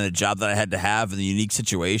LinkedIn and a job that I had to have in the unique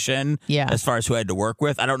situation. Yeah. As far as who I had to work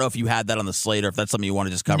with. I don't know if you had that on the slate or if that's something you want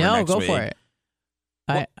to just cover next week. No, go for it.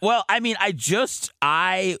 Well, I mean, I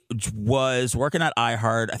was working at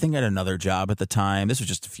iHeart. I think I had another job at the time. This was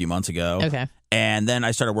just a few months ago. Okay. And then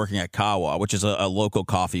I started working at Kawa, which is a local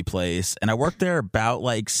coffee place. And I worked there about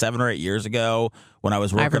like 7 or 8 years ago when I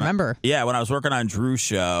was working. I remember. When I was working on Drew's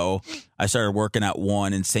show, I started working at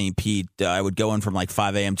one in St. Pete. I would go in from like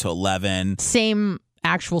 5 a.m. to 11. Same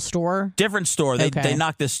actual store? Different store. They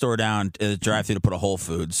knocked this store down to drive-through to put a Whole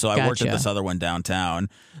Foods. So I worked at this other one downtown.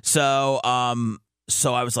 So I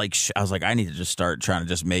was like, I need to just start trying to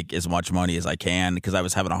just make as much money as I can because I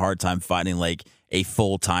was having a hard time finding like a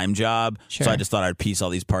full-time job. Sure. So I just thought I'd piece all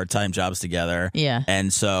these part-time jobs together. Yeah.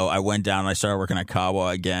 And so I went down and I started working at Kawa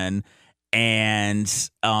again. And,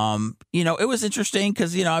 it was interesting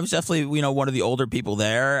because, I was definitely, one of the older people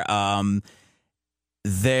there.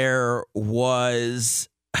 There was...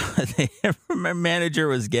 my manager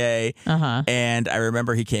was gay, and I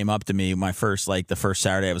remember he came up to me the first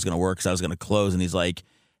Saturday I was going to work because I was going to close, and he's like,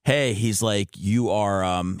 hey, he's like, you're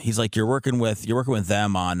working with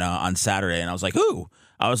them on Saturday. And I was like, who?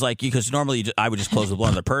 I was like, because normally I would just close with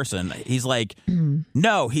one other person. He's like,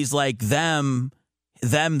 no, he's like them,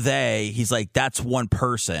 they. He's like, that's one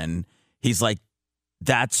person. He's like,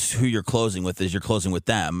 that's who you're closing with, is you're closing with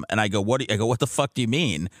them. And I go, what the fuck do you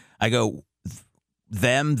mean? I go,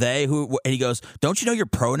 them, they, who? And he goes, don't you know your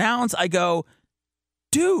pronouns? I go,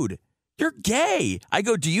 dude, you're gay. I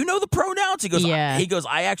go, do you know the pronouns? He goes, Yeah.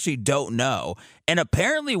 I actually don't know. And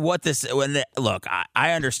apparently look,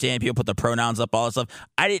 I understand people put the pronouns up, all this stuff.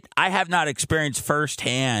 I have not experienced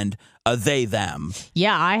firsthand a they, them.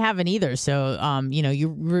 Yeah, I haven't either. So,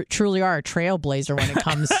 you truly are a trailblazer when it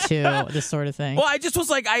comes to this sort of thing. Well, I just was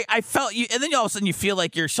like, I felt you, and then all of a sudden you feel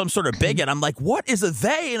like you're some sort of bigot. I'm like, what is a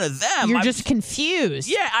they and a them? You're just confused.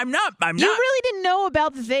 Yeah, I'm not. You really didn't know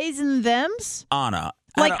about the theys and thems? Anna.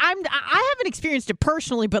 Like, I haven't experienced it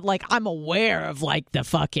personally, but like I'm aware of like the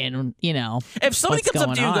fucking, if somebody comes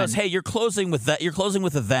up to you and goes, on. hey, you're closing with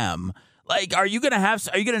a them. Like, are you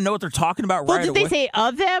gonna know what they're talking about Well, right did away? they say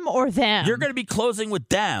of them or them? You're gonna be closing with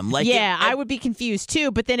them. Like, yeah, I would be confused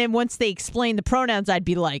too. But then once they explain the pronouns, I'd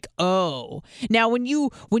be like, oh. Now, when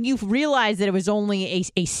you realized that it was only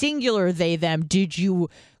a singular they them, did you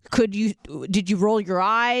roll your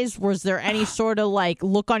eyes? Was there any sort of like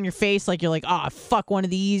look on your face, like you're like, oh fuck, one of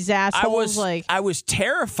these assholes? I was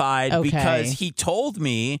terrified because he told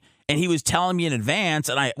me. And he was telling me in advance,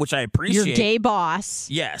 which I appreciate. Your gay boss.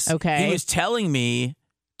 Yes. Okay. He was telling me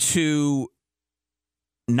to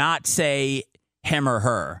not say him or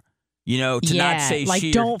her. To not say like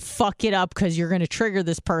she. Don't fuck it up because you're going to trigger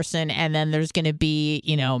this person, and then there's going to be,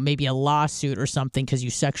 maybe a lawsuit or something because you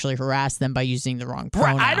sexually harassed them by using the wrong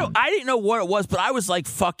pronoun. Right, I didn't know what it was, but I was like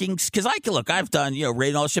fucking, because I've done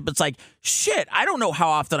rating all this shit, but it's like shit. I don't know how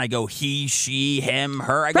often I go he, she, him,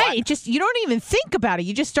 her. You don't even think about it.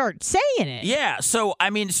 You just start saying it. Yeah. So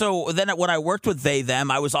then when I worked with they,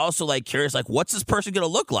 them, I was also like curious, like, what's this person going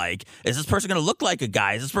to look like? Is this person going to look like a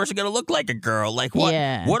guy? Is this person going to look like a girl? Like, what?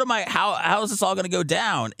 Yeah. What am I? How is this all going to go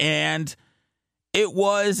down? And it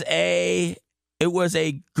was a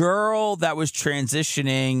girl that was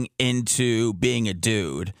transitioning into being a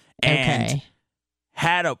dude and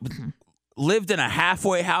lived in a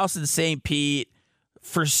halfway house in St. Pete.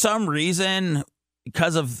 For some reason,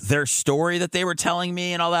 because of their story that they were telling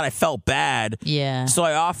me and all that, I felt bad. Yeah. So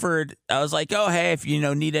I was like, oh, hey, if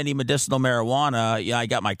you need any medicinal marijuana, I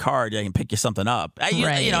got my card. I can pick you something up. I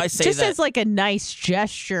say just that. as like a nice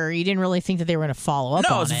gesture. You didn't really think that they were going to follow up on it.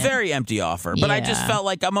 No, it's a very empty offer. But I just felt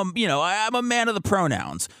like I'm a man of the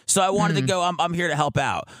pronouns. So I wanted to go, I'm here to help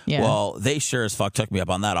out. Yeah. Well, they sure as fuck took me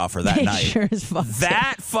up on that offer that night. Sure as fuck.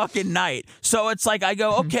 That fucking night. So it's like, I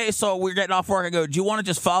go, okay, so we're getting off work. I go, do you want to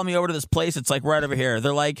just follow me over to this place? It's like right over here.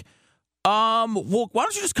 They're like, well, why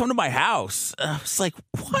don't you just come to my house? It's like,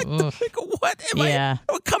 what? What? I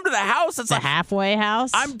would come to the house. It's like halfway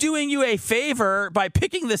house. I'm doing you a favor by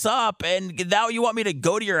picking this up, and now you want me to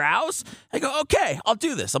go to your house? I go, okay, I'll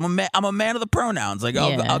do this. I'm a man of the pronouns. Like,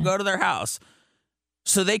 I'll go to their house.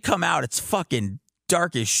 So they come out. It's fucking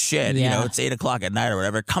dark as shit. Yeah. It's 8:00 at night or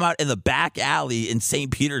whatever. Come out in the back alley in St.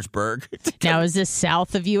 Petersburg. Now, is this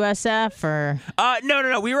south of USF or?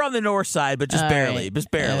 No. We were on the north side, but just barely. Right. Just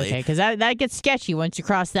barely. Okay, because that gets sketchy once you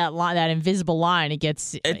cross that line, that invisible line. It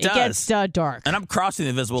gets dark. And I'm crossing the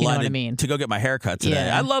invisible line to go get my haircut today.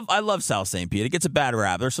 Yeah. I love South St. Pete. It gets a bad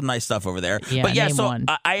rap. There's some nice stuff over there. Yeah, but yeah, name so one.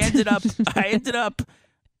 I ended up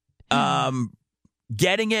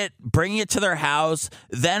getting it, bringing it to their house.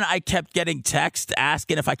 Then I kept getting texts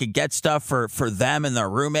asking if I could get stuff for them and their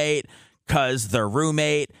roommate, because their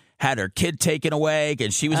roommate had her kid taken away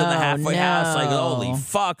and she was in the halfway house. Like, holy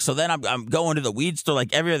fuck. So then I'm going to the weed store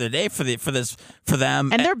like every other day for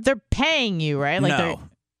them. And they're paying you, right? Like no.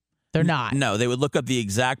 They're not. No, they would look up the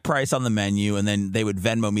exact price on the menu, and then they would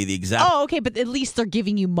Venmo me the exact. Oh, okay, but at least they're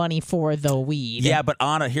giving you money for the weed. Yeah, but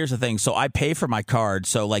Anna, here's the thing. So I pay for my card,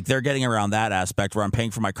 so like they're getting around that aspect where I'm paying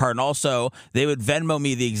for my card, and also they would Venmo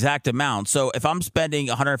me the exact amount. So if I'm spending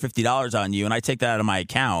 $150 on you, and I take that out of my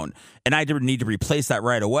account, and I need to replace that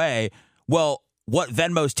right away, well, what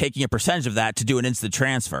Venmo's taking a percentage of that to do an instant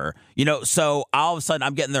transfer, so all of a sudden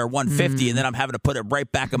I'm getting their $150 and then I'm having to put it right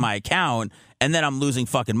back in my account, and then I'm losing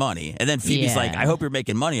fucking money. And then Phoebe's like, I hope you're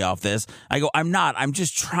making money off this. I go, I'm not. I'm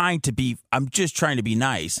just trying to be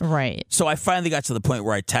nice. Right. So I finally got to the point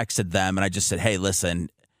where I texted them and I just said, hey,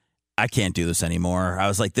 listen, I can't do this anymore. I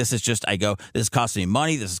was like, this is costing me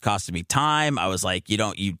money. This is costing me time. I was like,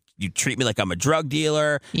 you treat me like I'm a drug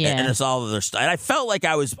dealer, and it's all other stuff. And I felt like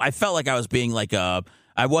I was being like I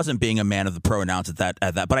wasn't being a man of the pronouns at that,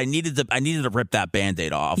 but I needed to rip that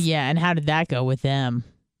Band-Aid off. Yeah, and how did that go with them?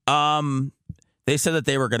 They said that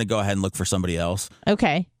they were going to go ahead and look for somebody else.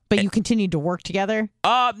 Okay. But you continued to work together?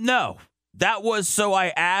 No. That was so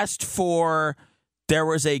I asked for. There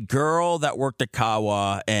was a girl that worked at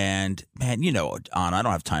Kawa, and man, Anna, I don't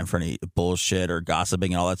have time for any bullshit or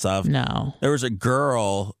gossiping and all that stuff. No. There was a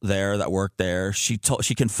girl there that worked there. She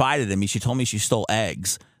confided in me. She told me she stole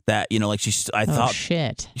eggs. That I thought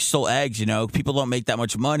shit. She stole eggs. People don't make that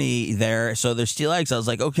much money there, so they steal eggs. I was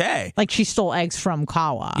like, okay. Like she stole eggs from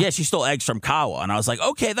Kawa. Yeah, she stole eggs from Kawa, and I was like,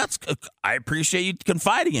 okay, I appreciate you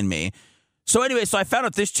confiding in me. So anyway, I found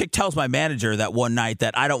out this chick tells my manager that one night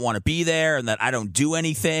that I don't want to be there and that I don't do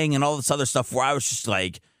anything and all this other stuff where I was just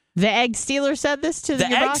like... The egg stealer said this to your boss?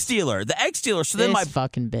 The egg stealer. So then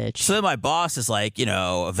fucking bitch. So then my boss is like,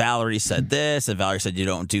 Valerie said this and Valerie said you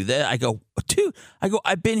don't do that. I go, dude,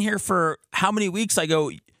 I've been here for how many weeks? I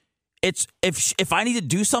go, it's if I need to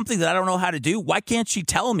do something that I don't know how to do, why can't she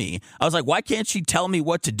tell me? I was like, why can't she tell me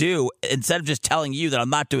what to do instead of just telling you that I'm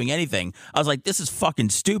not doing anything? I was like, this is fucking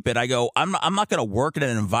stupid. I go, I'm not going to work in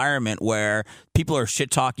an environment where people are shit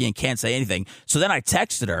talking and can't say anything. So then I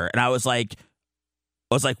texted her and I was like,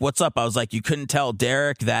 what's up? I was like, you couldn't tell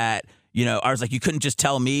Derek that. I was like, you couldn't just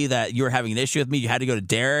tell me that you were having an issue with me. You had to go to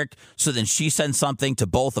Derek. So then she sent something to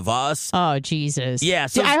both of us. Oh, Jesus. Yeah.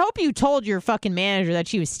 So I hope you told your fucking manager that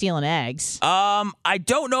she was stealing eggs. I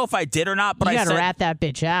don't know if I did or not, but you gotta rat that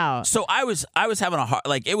bitch out. So I was having a hard,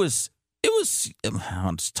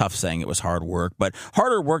 it's tough saying it was hard work, but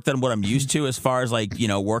harder work than what I'm used to as far as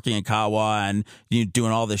working in Kawa and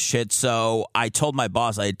doing all this shit. So I told my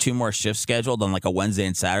boss I had 2 more shifts scheduled on like a Wednesday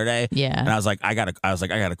and Saturday. Yeah. And I was like, I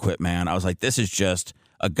gotta quit, man. I was like, this is just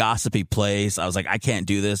a gossipy place. I was like, I can't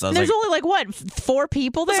do this. There's only 4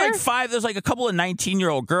 people there? There's 5. There's a couple of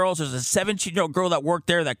 19-year-old girls. There's a 17-year-old girl that worked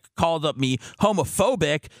there that called up me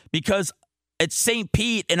homophobic because it's St.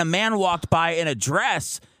 Pete and a man walked by in a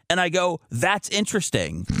dress. And I go, that's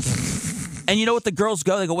interesting. And you know what the girls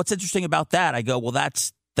go? They go, what's interesting about that? I go, well,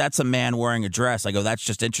 that's a man wearing a dress. I go, that's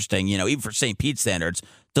just interesting. Even for St. Pete standards.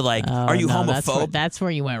 They're like, are you homophobic? That's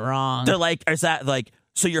where you went wrong. They're like, is that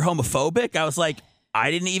so you're homophobic? I was like, I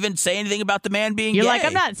didn't even say anything about the man being You're gay. like,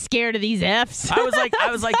 I'm not scared of these Fs. I was like,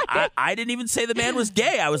 I didn't even say the man was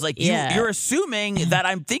gay. I was like, you're assuming that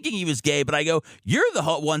I'm thinking he was gay, but I go, you're the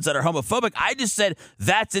ones that are homophobic. I just said,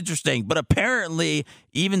 that's interesting. But apparently,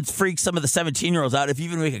 even freaks some of the 17-year-olds out if you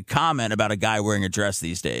even make a comment about a guy wearing a dress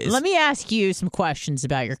these days. Let me ask you some questions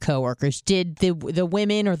about your coworkers. Did the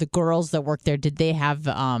women or the girls that work there, did they have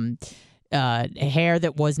hair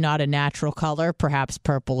that was not a natural color, perhaps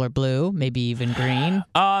purple or blue, maybe even green?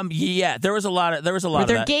 Yeah, there was a lot of Were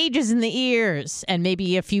there that. gauges in the ears and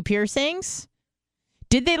maybe a few piercings?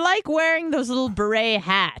 Did they like wearing those little beret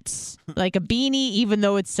hats, like a beanie, even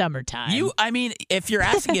though it's summertime? If you're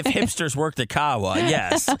asking if hipsters worked at Kawa,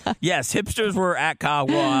 yes, hipsters were at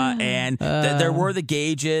Kawa, and there were the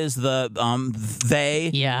gauges. They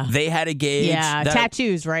had a gauge. Yeah,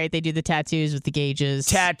 tattoos, right? They do the tattoos with the gauges.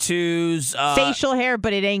 Tattoos, facial hair,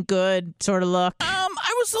 but it ain't good sort of look.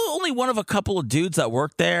 I was only one of a couple of dudes that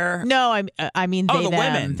worked there. No, I mean they, the them,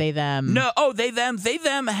 women. they them. No, they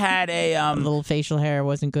them had a little facial hair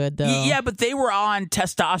wasn't good though. Yeah, but they were on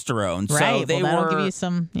testosterone, right? So they that'll give you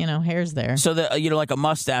some, hairs there. So like a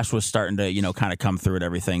mustache was starting to, kind of come through and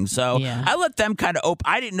everything. So yeah. I let them kind of open.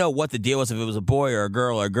 I didn't know what the deal was, if it was a boy or a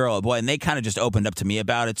girl or a girl or a boy, and they kind of just opened up to me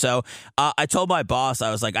about it. So I told my boss, I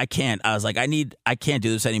was like, I can't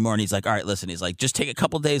do this anymore. And he's like, all right, listen. He's like, just take a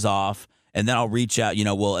couple days off. And then I'll reach out,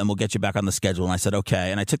 we'll get you back on the schedule. And I said,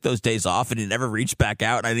 okay. And I took those days off and it never reached back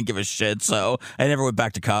out. And I didn't give a shit. So I never went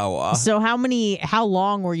back to Kawa. So how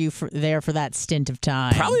long were you there for that stint of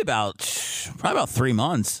time? Probably about 3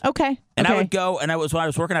 months. Okay. And I would go, and when I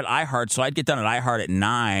was working at iHeart, so I'd get done at iHeart at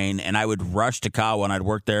 9, and I would rush to Kawa, and I'd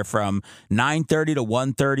work there from 9:30 to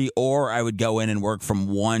 1:30, or I would go in and work from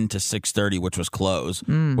 1 to 6:30, which was close,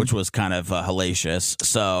 which was kind of hellacious.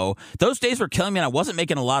 So those days were killing me, and I wasn't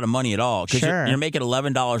making a lot of money at all, because you're making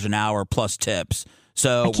 $11 an hour plus tips.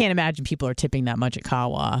 So I can't imagine people are tipping that much at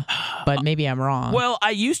Kawa, but maybe I'm wrong. Well,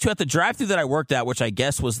 I used to at the drive-thru that I worked at, which I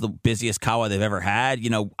guess was the busiest Kawa they've ever had.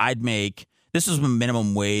 I'd make... This was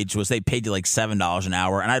minimum wage, they paid you like $7 an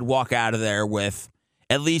hour, and I'd walk out of there with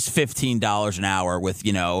at least $15 an hour with,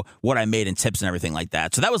 what I made in tips and everything like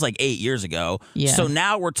that. So that was like 8 years ago. Yeah. So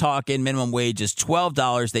now we're talking minimum wage is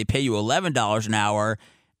 $12. They pay you $11 an hour,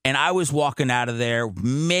 and I was walking out of there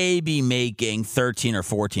maybe making $13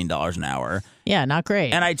 or $14 an hour. Yeah, not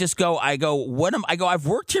great. And I go, I've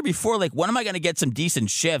worked here before. Like, when am I going to get some decent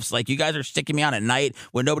shifts? Like, you guys are sticking me on at night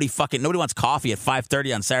when nobody wants coffee at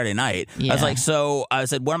 5:30 on Saturday night. Yeah. I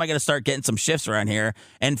said, when am I going to start getting some shifts around here?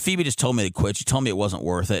 And Phoebe just told me to quit. She told me it wasn't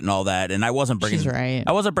worth it and all that. And I wasn't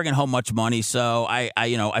bringing home much money. So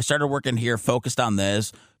I started working here, focused on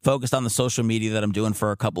the social media that I'm doing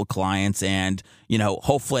for a couple of clients, and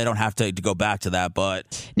hopefully I don't have to go back to that.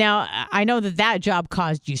 But now I know that job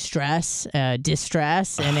caused you stress,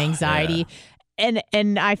 distress, and anxiety. Yeah.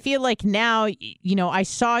 And I feel like now, I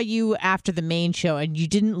saw you after the main show, and you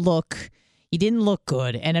didn't look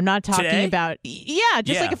good. And I'm not talking Today? about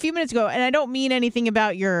like a few minutes ago. And I don't mean anything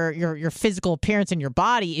about your physical appearance and your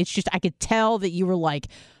body. It's just I could tell that you were like,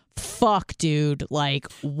 fuck, dude,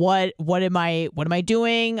 like what am I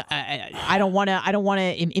doing? I don't want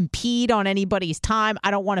to impede on anybody's time.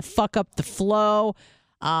 I don't want to fuck up the flow.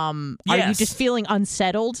 Are you just feeling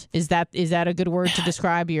unsettled? Is that a good word to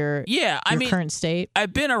describe your current state?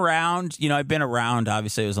 I've been around,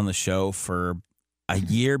 obviously I was on the show for a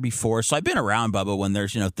year before, so I've been around Bubba when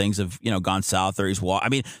there's things have gone south, or he's I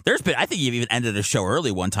think you've even ended a show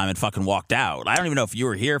early one time and fucking walked out. I don't even know if you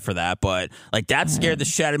were here for that, but like that scared the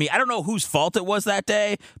shit out of me. I don't know whose fault it was that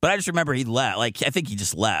day, but I just remember he left. Like, I think he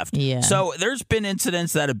just left. Yeah. So there's been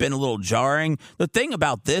incidents that have been a little jarring. The thing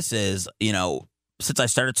about this is, since I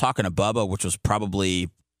started talking to Bubba, which was probably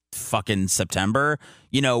fucking September,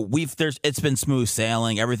 it's been smooth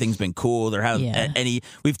sailing. Everything's been cool. There haven't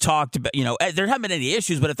we've talked about, there haven't been any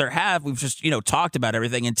issues, but if there have, we've just, talked about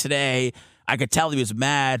everything. And today I could tell he was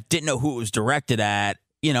mad, didn't know who it was directed at,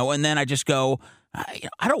 and then I just go,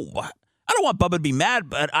 I don't want Bubba to be mad,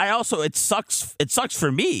 but it sucks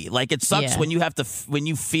for me. Like, it sucks when when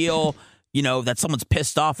you feel that someone's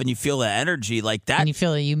pissed off and you feel that energy like that. And you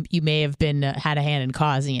feel that you may have been had a hand in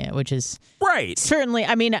causing it, which is right. Certainly,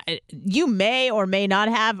 I mean, you may or may not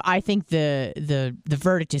have. I think the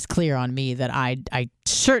verdict is clear on me that I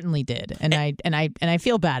certainly did, and I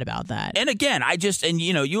feel bad about that. And again,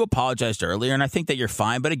 you apologized earlier, and I think that you're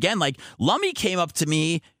fine. But again, like, Lummy came up to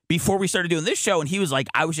me before we started doing this show, and he was like,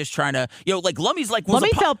 I was just trying to, like, Lummy's like, Lummy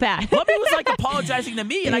felt bad. Lummy was like apologizing to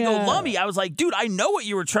me, and I go, Lummy, I was like, dude, I know what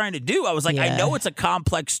you were trying to do. I was like, I know it's a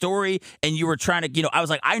complex story, and you were trying to, I was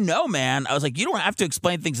like, I know, man. I was like, you don't have to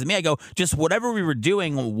explain things to me. I go, just whatever we were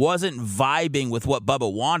doing wasn't vibing with what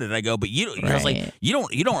Bubba wanted. I go, but I was like, you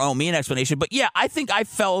don't owe me an explanation. But yeah, I think I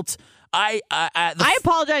felt. I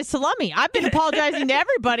apologize to Lummy. I've been apologizing to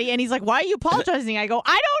everybody, and he's like, why are you apologizing? I go,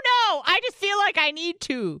 I don't know. I just feel like I need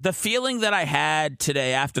to. The feeling that I had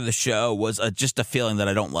today after the show was just a feeling that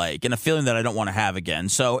I don't like, and a feeling that I don't want to have again.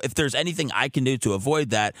 So if there's anything I can do to avoid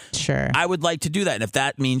that, sure, I would like to do that. And if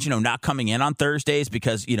that means, not coming in on Thursdays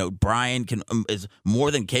because, Brian is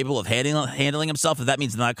more than capable of handling himself, if that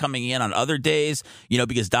means not coming in on other days,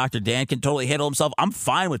 because Dr. Dan can totally handle himself, I'm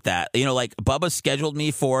fine with that. Like, Bubba scheduled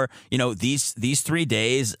me for, these 3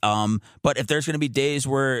 days. But if there's going to be days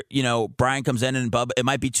where, Brian comes in and Bubba, it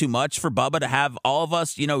might be too much for Bubba to have all of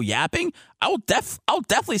us, yapping, I'll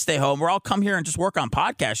definitely stay home, or I'll come here and just work on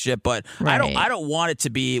podcast shit. But right. I don't want it to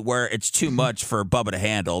be where it's too much for Bubba to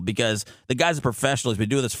handle, because the guy's a professional. He's been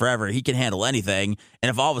doing this forever. He can handle anything. And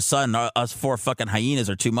if all of a sudden us 4 fucking hyenas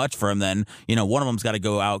are too much for him, then, one of them's got to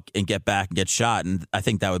go out and get back and get shot. And I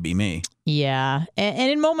think that would be me. Yeah.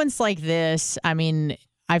 And in moments like this, I mean,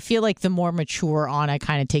 I feel like the more mature Anna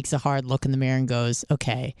kind of takes a hard look in the mirror and goes,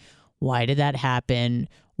 okay, why did that happen?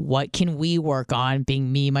 What can we work on, being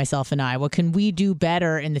me, myself, and I? What can we do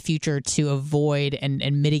better in the future to avoid and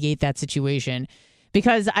mitigate that situation?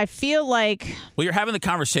 Because I feel like... Well, you're having the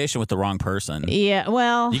conversation with the wrong person. Yeah,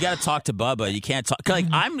 well... You got to talk to Bubba. You can't talk... Like,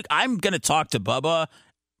 I'm going to talk to Bubba,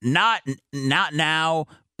 not now...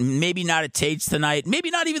 Maybe not at Tate's tonight. Maybe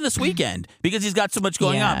not even this weekend, because he's got so much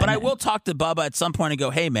going on. But I will talk to Bubba at some point and go,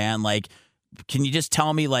 hey, man, like, can you just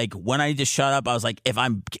tell me, like, when I need to shut up? I was like,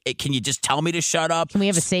 can you just tell me to shut up? Can we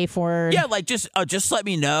have a safe word? Yeah, like, just let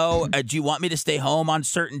me know. Do you want me to stay home on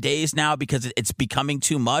certain days now because it's becoming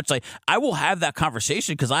too much? Like, I will have that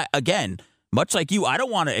conversation, because much like you, I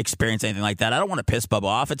don't want to experience anything like that. I don't want to piss Bubba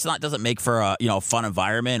off. Doesn't make for a fun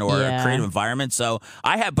environment or a creative environment. So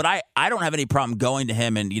I don't have any problem going to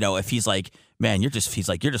him, and if he's like, man, you're just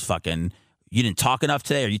fucking, you didn't talk enough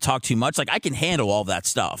today, or you talk too much. Like, I can handle all that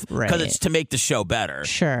stuff because it's to make the show better.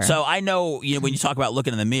 Sure. So I know, when you talk about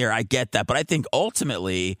looking in the mirror, I get that, but I think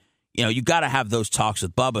ultimately, you got to have those talks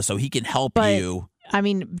with Bubba so he can help you. I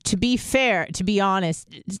mean, to be fair, to be honest,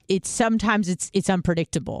 sometimes it's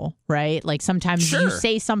unpredictable, right? Like sometimes you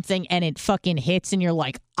say something and it fucking hits and you're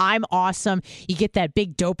like, I'm awesome. You get that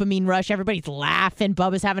big dopamine rush. Everybody's laughing.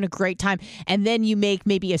 Bubba's having a great time. And then you make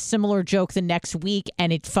maybe a similar joke the next week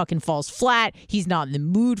and it fucking falls flat. He's not in the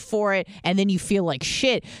mood for it. And then you feel like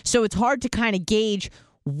shit. So it's hard to kind of gauge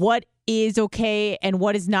what is okay and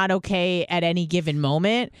what is not okay at any given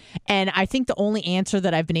moment. And I think the only answer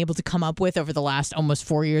that I've been able to come up with over the last almost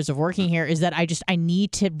 4 years of working here is that I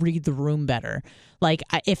need to read the room better. Like,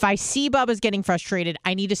 if I see Bubba's getting frustrated,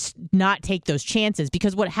 I need to not take those chances,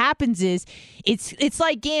 because what happens is it's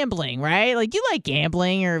like gambling, right? Like, you like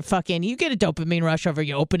gambling or fucking, you get a dopamine rush over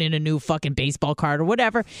you opening a new fucking baseball card or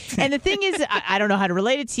whatever. And the thing is, I don't know how to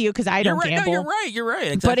relate it to you because I don't gamble. No, you're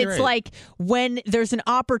right. Exactly but it's like when there's an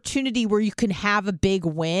opportunity where you can have a big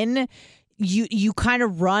win, you kind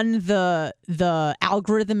of run the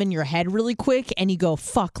algorithm in your head really quick and you go,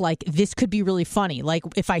 fuck, like this could be really funny. Like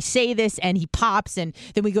if I say this and he pops and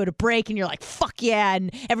then we go to break and you're like, fuck yeah. And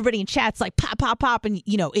everybody in chat's like pop, pop, pop. And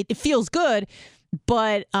you know, it feels good.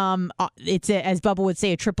 But it's as Bubba would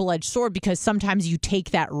say, a triple-edged sword, because sometimes you take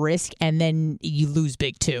that risk and then you lose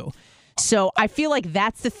big too. So I feel like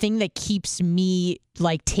that's the thing that keeps me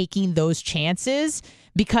like taking those chances,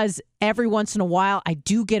 because every once in a while I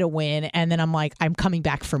do get a win and then I'm like, I'm coming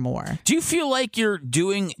back for more. Do you feel like you're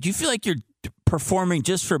performing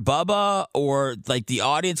just for Bubba or like the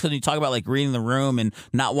audience? Because you talk about like reading the room and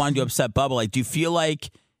not wanting to upset Bubba, like do you feel like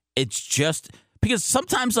it's just because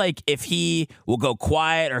sometimes like if he will go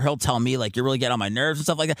quiet or he'll tell me like you're really getting on my nerves and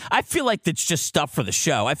stuff like that, I feel like it's just stuff for the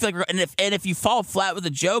show. I feel like and if you fall flat with a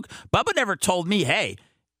joke, Bubba never told me, hey,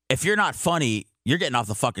 if you're not funny, you're getting off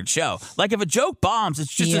the fucking show. Like if a joke bombs,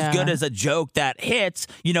 it's just as good as a joke that hits.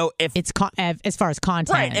 You know, if it's as far as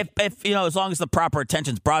content, right? If you know, as long as the proper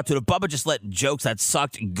attention's brought to it. If Bubba just let jokes that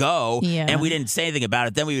sucked go, and we didn't say anything about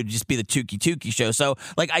it, then we would just be the Tukey show. So,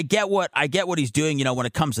 like, I get what he's doing. You know, when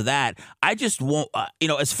it comes to that, I just won't. You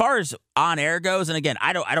know, as far as on air goes, and again,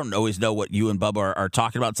 I don't always know what you and Bubba are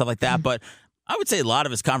talking about, stuff like that. But I would say a lot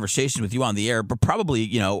of his conversations with you on the air, but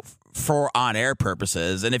probably for on-air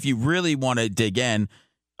purposes. And if you really want to dig in,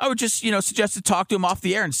 I would just, suggest to talk to him off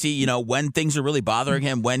the air and see, when things are really bothering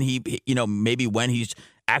him, when he, maybe when he's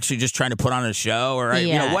actually just trying to put on a show or,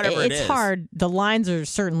 whatever it is. It's hard. The lines are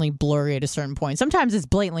certainly blurry at a certain point. Sometimes it's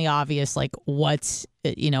blatantly obvious, like what's,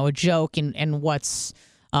 a joke and what's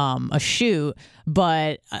a shoot.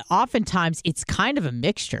 But oftentimes it's kind of a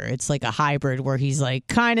mixture. It's like a hybrid where he's like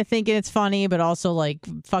kind of thinking it's funny, but also like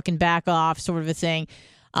fucking back off sort of a thing.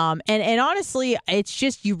 And honestly, it's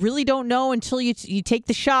just you really don't know until you take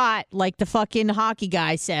the shot, like the fucking hockey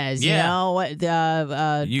guy says. Yeah. What's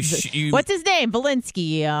his name?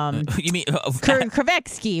 Valinsky. You mean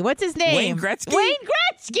Krivetsky? What's his name? Wayne Gretzky. Wayne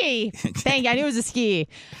Gretzky. Thank you. I knew it was a ski.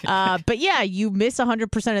 But yeah, you miss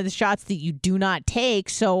 100% of the shots that you do not take.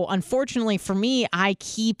 So unfortunately for me, I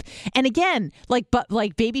keep, and again, like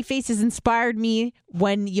Babyface has inspired me.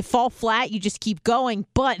 When you fall flat, you just keep going.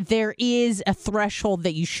 But there is a threshold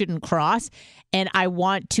that you shouldn't cross. And I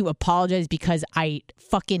want to apologize because I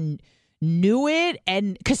fucking knew it.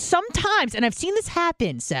 And because sometimes, and I've seen this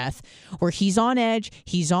happen, Seth, where he's on edge,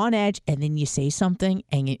 and then you say something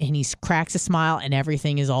and he cracks a smile and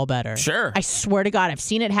everything is all better. Sure. I swear to God, I've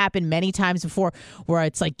seen it happen many times before where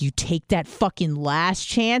it's like you take that fucking last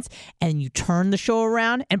chance and you turn the show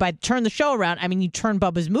around. And by turn the show around, I mean you turn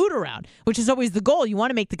Bubba's mood around, which is always the goal. You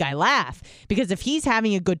want to make the guy laugh because if he's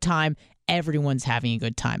having a good time, everyone's having a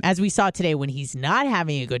good time. As we saw today, when he's not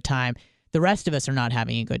having a good time, the rest of us are not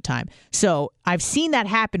having a good time. So I've seen that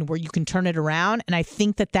happen where you can turn it around. And I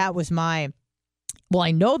think that was I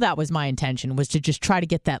know that was my intention, was to just try to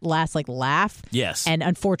get that last laugh. Yes. And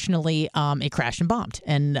unfortunately, it crashed and bombed.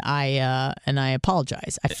 And I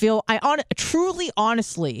apologize. I truly,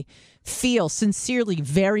 honestly feel sincerely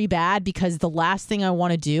very bad because the last thing I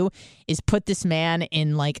want to do is put this man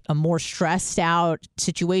in like a more stressed out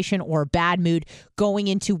situation or a bad mood going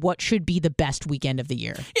into what should be the best weekend of the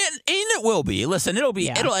year. And it will be. Listen, it'll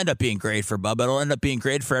end up being great for Bubba. It'll end up being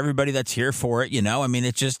great for everybody that's here for it. I mean,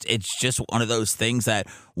 it's just one of those things that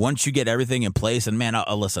once you get everything in place, and man,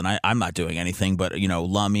 listen, I'm not doing anything but,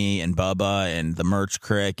 Lummy and Bubba and the merch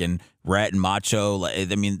crick and Rhett and Macho. I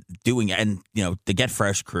mean, doing and the Get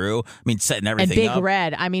Fresh crew. I mean, setting everything and Big up.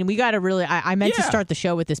 Red. I mean, we got to really. I meant to start the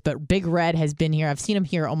show with this, but Big Red has been here. I've seen him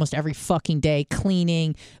here almost every fucking day,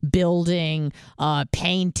 cleaning, building,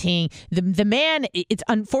 painting. The man. It's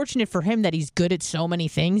unfortunate for him that he's good at so many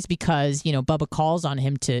things because Bubba calls on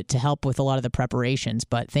him to help with a lot of the preparations.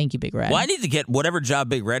 But thank you, Big Red. Well, I need to get whatever job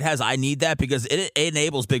Big Red has. I need that because it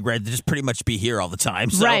enables Big Red to just pretty much be here all the time.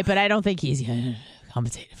 So. Right, but I don't think he's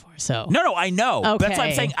compensated for. So No, I know. Okay. That's what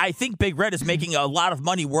I'm saying. I think Big Red is making a lot of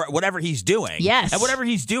money whatever he's doing. Yes. And whatever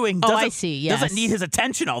he's doing I see. Yes. doesn't need his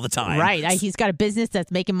attention all the time. Right. He's got a business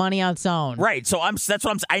that's making money on its own. Right. So that's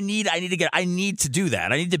what I need to do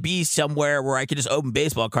that. I need to be somewhere where I can just open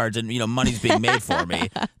baseball cards and money's being made for me.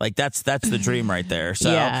 Like that's the dream right there.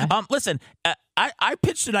 So listen, I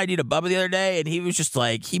pitched an idea to Bubba the other day, and he was just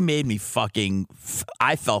like, he made me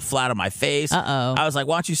I fell flat on my face. Uh-oh. I was like,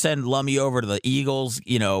 why don't you send Lummy over to the Eagles,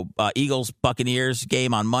 Eagles-Buccaneers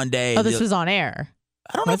game on Monday? Oh, this was on air.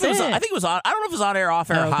 I don't know if it was. I think it was on. I don't know if it was on air, off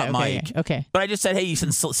air, hot mic. Okay. But I just said, hey, you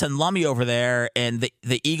can send Lummy over there, and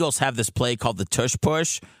the Eagles have this play called the tush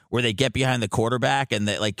push, where they get behind the quarterback and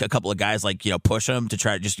a couple of guys push him to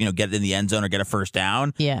try to just get it in the end zone or get a first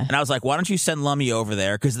down. Yeah. And I was like, why don't you send Lummy over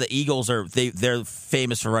there, because the Eagles they're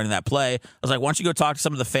famous for running that play. I was like, why don't you go talk to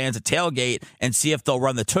some of the fans at tailgate and see if they'll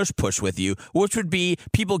run the tush push with you, which would be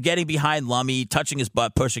people getting behind Lummy, touching his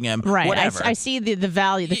butt, pushing him, right? Whatever. I see the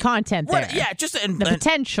value, the content there. Yeah, just the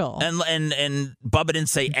potential. And Bubba didn't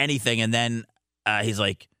say anything, and then he's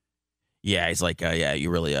like, you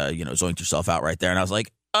really zoinked yourself out right there, and I was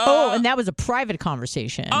like. And that was a private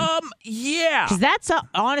conversation. Yeah, because that's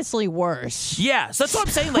honestly worse. Yeah, so that's what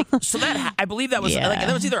I'm saying. I believe that was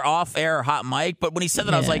that was either off air or hot mic. But when he said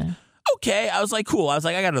that, I was like, okay. I was like, cool. I was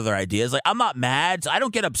like, I got other ideas. Like, I'm not mad. I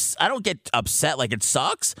don't get upset. Like, it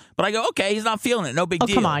sucks. But I go, okay, he's not feeling it. No big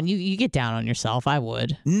deal. Come on, you get down on yourself. I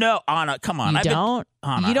would. No, Anna, come on. Anna.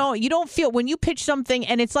 You don't feel when you pitch something,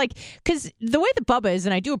 and it's like, because the way that Bubba is,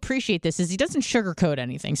 and I do appreciate this, is he doesn't sugarcoat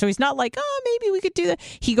anything. So he's not like, maybe we could do that.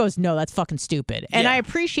 He goes, no, that's fucking stupid. And I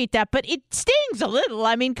appreciate that, but it stings a little.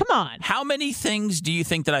 I mean, come on. How many things do you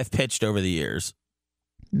think that I've pitched over the years?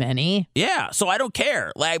 Many. Yeah, so I don't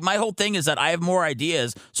care. Like, my whole thing is that I have more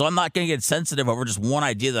ideas, so I'm not going to get sensitive over just one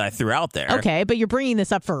idea that I threw out there. Okay, but you're bringing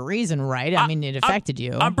this up for a reason, right? I mean, it affected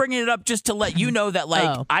you. I'm bringing it up just to let you know that,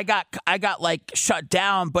 I got shut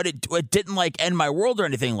down, but it didn't end my world or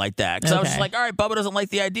anything like that. Because I was just like, all right, Bubba doesn't like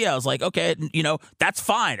the idea. I was like, okay, that's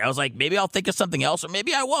fine. I was like, maybe I'll think of something else, or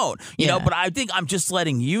maybe I won't. You know, but I think I'm just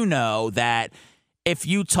letting you know that. If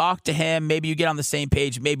you talk to him, maybe you get on the same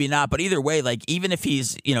page, maybe not. But either way, even if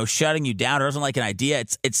he's, shutting you down or doesn't like an idea,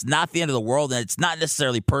 it's not the end of the world, and it's not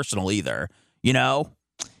necessarily personal either, Yeah,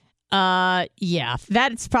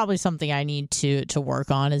 that's probably something I need to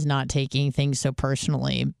work on, is not taking things so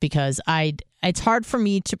personally, because it's hard for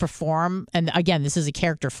me to perform. And again, this is a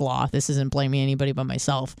character flaw. This isn't blaming anybody but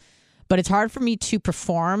myself. But it's hard for me to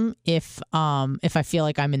perform if I feel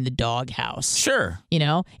like I'm in the doghouse. Sure.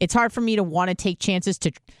 It's hard for me to want to take chances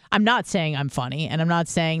to. I'm not saying I'm funny, and I'm not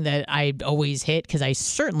saying that I always hit, because I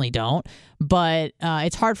certainly don't. But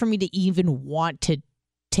it's hard for me to even want to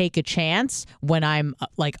take a chance when I'm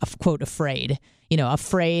quote afraid.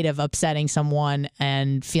 Afraid of upsetting someone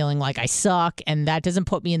and feeling like I suck, and that doesn't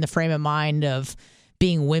put me in the frame of mind of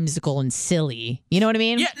being whimsical and silly. You know what I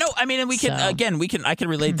mean? Yeah, no, I mean, and we can, I can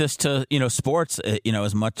relate this to, sports,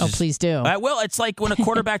 as much as... Oh, please do. Well, it's like when a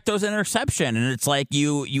quarterback throws an interception, and it's like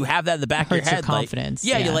you have that in the back of your head. Your confidence.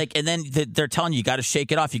 You're and then they're telling you got to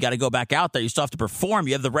shake it off. You got to go back out there. You still have to perform.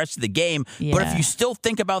 You have the rest of the game. Yeah. But if you still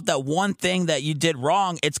think about that one thing that you did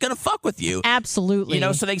wrong, it's going to fuck with you. Absolutely.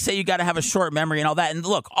 So they say you got to have a short memory and all that. And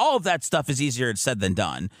look, all of that stuff is easier said than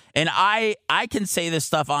done. And I can say this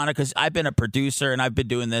stuff, Anna, because I've been a producer and I've been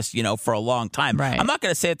doing this, for a long time. Right. I'm not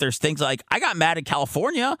going to say that there's things like I got mad in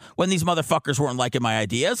California when these motherfuckers weren't liking my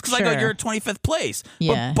ideas, because I go, you're at 25th place.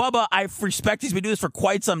 Yeah. But Bubba, I respect he's been doing this for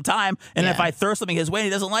quite some time, and if I throw something his way and he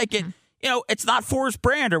doesn't like it, it's not for his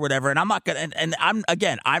brand or whatever. And I'm not gonna, and I'm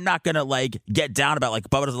not gonna get down about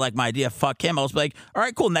Bubba doesn't like my idea. Fuck him. I'll just be like, all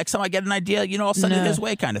right, cool. Next time I get an idea, I'll send it his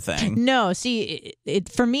way, kind of thing. No, see, it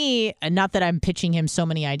for me, not that I'm pitching him so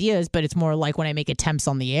many ideas, but it's more like when I make attempts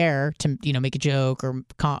on the air to make a joke or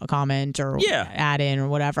comment or add in or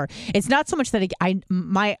whatever. It's not so much that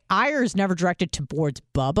my ire is never directed towards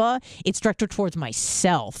Bubba. It's directed towards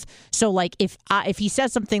myself. So if he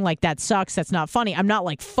says something like that sucks, that's not funny, I'm not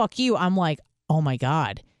like fuck you. I'm like, oh my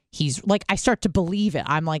God, he's like, I start to believe it.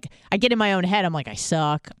 I'm like, I get in my own head. I'm like, I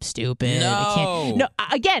suck. I'm stupid. I can't. No,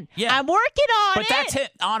 again, I'm working on it. But that's him,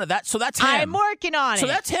 Anna. So that's him. I'm working on it. So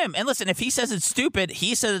that's him. And listen, if he says it's stupid,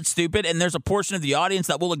 he says it's stupid, and there's a portion of the audience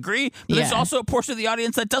that will agree, but there's also a portion of the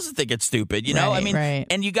audience that doesn't think it's stupid. You know,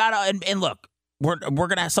 and you gotta and look.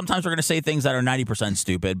 Sometimes we're gonna say things that are 90%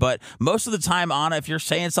 stupid, but most of the time, Anna, if you're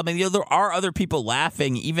saying something, there are other people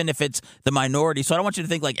laughing, even if it's the minority. So I don't want you to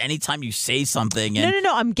think like anytime you say something. And,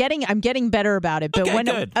 No. I'm getting better about it. But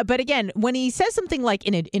good. But again, when he says something like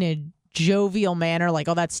in a jovial manner, like,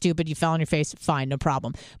 oh, that's stupid, you fell on your face, fine, no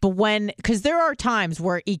problem. But because there are times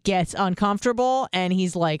where it gets uncomfortable, and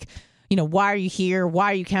he's like, why are you here?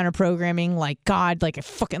 Why are you counter programming? Like, God, like,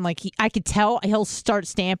 I could tell he'll start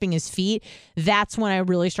stamping his feet. That's when I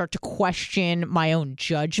really start to question my own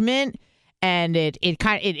judgment. And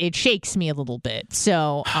it shakes me a little bit.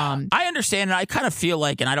 So I understand, and I kind of feel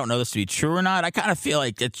like, and I don't know this to be true or not, I kind of feel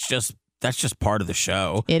like that's just part of the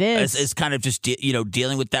show. It is. It's kind of just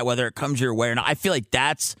dealing with that, whether it comes your way or not. I feel like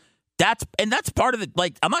that's part of it.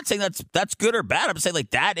 Like, I'm not saying that's good or bad. I'm saying like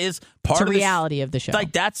that is part of the reality of the show.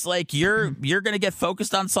 Like, that's like you're gonna get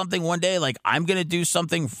focused on something one day. Like, I'm gonna do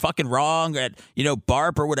something fucking wrong at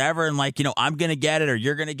Barp or whatever, and like I'm gonna get it or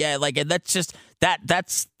you're gonna get it. Like, and that's just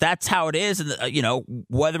that's how it is. And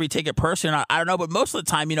whether we take it personally or not, I don't know. But most of the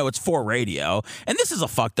time, it's for radio, and this is a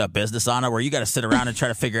fucked up business, Anna, where you got to sit around and try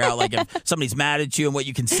to figure out like if somebody's mad at you and what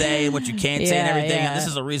you can say and what you can't say and everything. Yeah. And this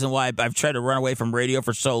is a reason why I've tried to run away from radio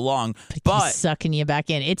for so long. But he's sucking you back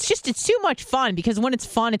in. It's too much fun, because when it's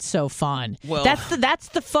fun, it's so fun. Well, that's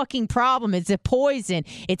the fucking problem. It's a poison.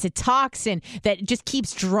 It's a toxin that just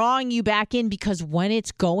keeps drawing you back in, because when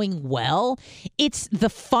it's going well, it's the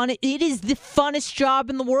fun. It is the funnest job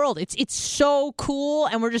in the world. It's so cool,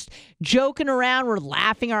 and we're just joking around. We're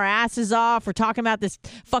laughing our asses off. We're talking about this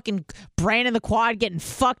fucking brain in the quad getting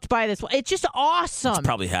fucked by this. It's just awesome. It's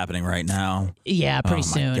probably happening right now. Yeah, pretty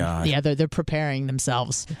soon. God. Yeah, they're preparing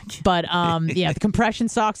themselves. But the compression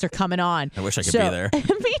socks are coming on. I wish I could be there.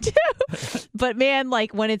 Me too. But man,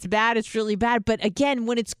 like, when it's bad, it's really bad. But again,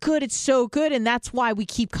 when it's good, it's so good, and that's why we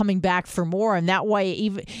keep coming back for more. And that way,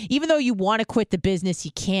 even though you want to quit the business,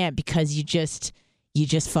 you can't, because you just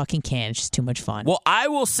fucking can't. It's just too much fun. Well, I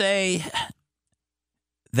will say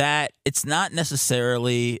that it's not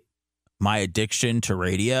necessarily my addiction to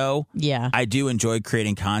radio. Yeah. I do enjoy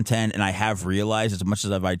creating content, and I have realized, as much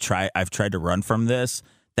as I've tried to run from this,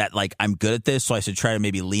 that like I'm good at this, so I should try to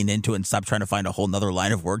maybe lean into it and stop trying to find a whole nother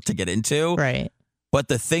line of work to get into. Right. But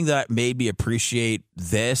the thing that made me appreciate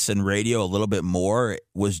this and radio a little bit more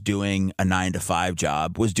was doing a 9-to-5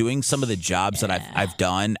 job, was doing some of the jobs that I've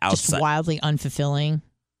done outside. Just wildly unfulfilling.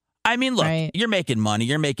 I mean, look, You're making money.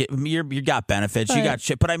 You got benefits. Right. You got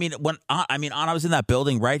shit. But I mean, I was in that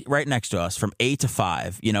building right next to us from 8 to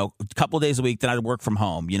 5. A couple of days a week. Then I'd work from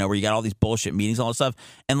home. Where you got all these bullshit meetings, all that stuff.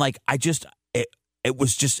 And like,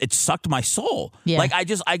 it sucked my soul. Yeah. Like,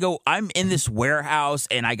 I'm in this warehouse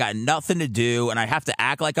and I got nothing to do, and I have to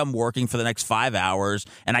act like I'm working for the next 5 hours,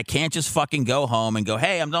 and I can't just fucking go home and go,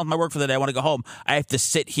 hey, I'm done with my work for the day, I want to go home. I have to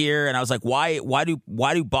sit here. And I was like, why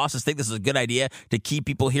do bosses think this is a good idea to keep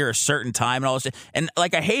people here a certain time and all this shit? And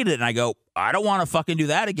like, I hate it. And I go, I don't want to fucking do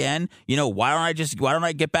that again. Why don't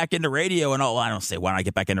I get back into radio and all? I don't say why don't I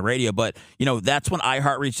get back into radio, but that's when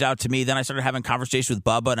iHeart reached out to me. Then I started having conversations with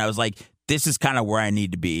Bubba, and I was like, this is kind of where I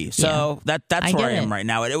need to be. So that's where I am right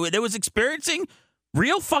now. It was experiencing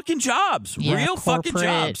real fucking jobs. Real fucking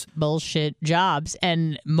jobs. Bullshit jobs.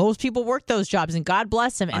 And most people work those jobs, and God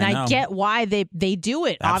bless them. And I get why they do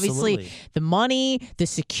it. Absolutely. Obviously, the money, the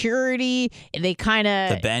security, they kind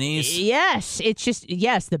of... The bennies. Yes. It's just,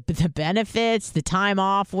 the benefits, the time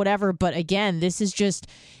off, whatever. But again, this is just...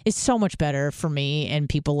 It's so much better for me and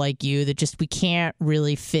people like you that just we can't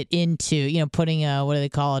really fit into, putting what do they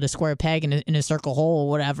call it, a square peg in a circle hole or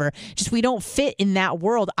whatever. Just we don't fit in that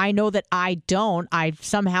world. I know that I don't. I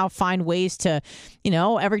somehow find ways to,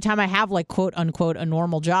 every time I have like quote unquote a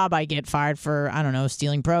normal job, I get fired for, I don't know,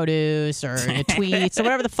 stealing produce or tweets or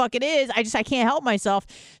whatever the fuck it is. I can't help myself.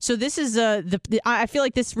 So this is I feel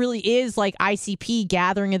like this really is like ICP,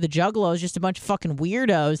 Gathering of the Juggalos, just a bunch of fucking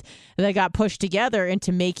weirdos that got pushed together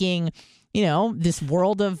into making this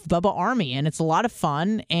world of Bubba Army, and it's a lot of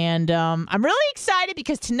fun. And I'm really excited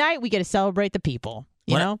because tonight we get to celebrate the people.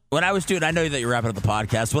 When I was doing, I know that you're wrapping up the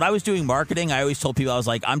podcast. When I was doing marketing, I always told people, I was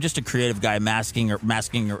like, I'm just a creative guy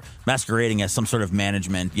masquerading as some sort of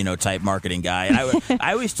management, type marketing guy. And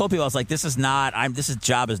I always told people, I was like, this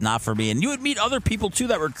job is not for me. And you would meet other people too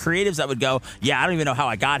that were creatives that would go, yeah, I don't even know how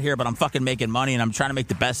I got here, but I'm fucking making money and I'm trying to make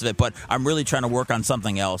the best of it, but I'm really trying to work on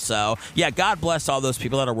something else. So yeah, God bless all those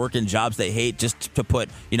people that are working jobs they hate just to put,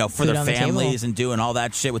 for their families and doing all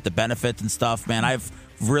that shit with the benefits and stuff, man. I've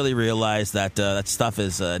really realized that that stuff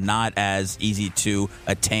is not as easy to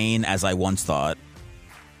attain as I once thought.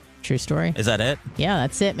 True story. Is that it? Yeah,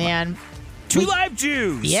 that's it, man. Two live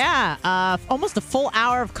Jews. Yeah, almost a full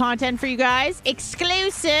hour of content for you guys,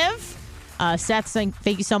 exclusive. Seth,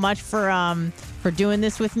 thank you so much for doing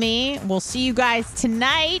this with me. We'll see you guys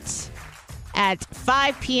tonight at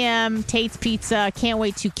 5 p.m. Tate's Pizza. Can't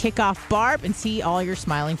wait to kick off Barb and see all your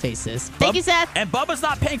smiling faces. Thank you, Seth. And Bubba's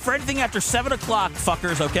not paying for anything after 7 o'clock,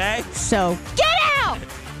 fuckers, okay? So get out!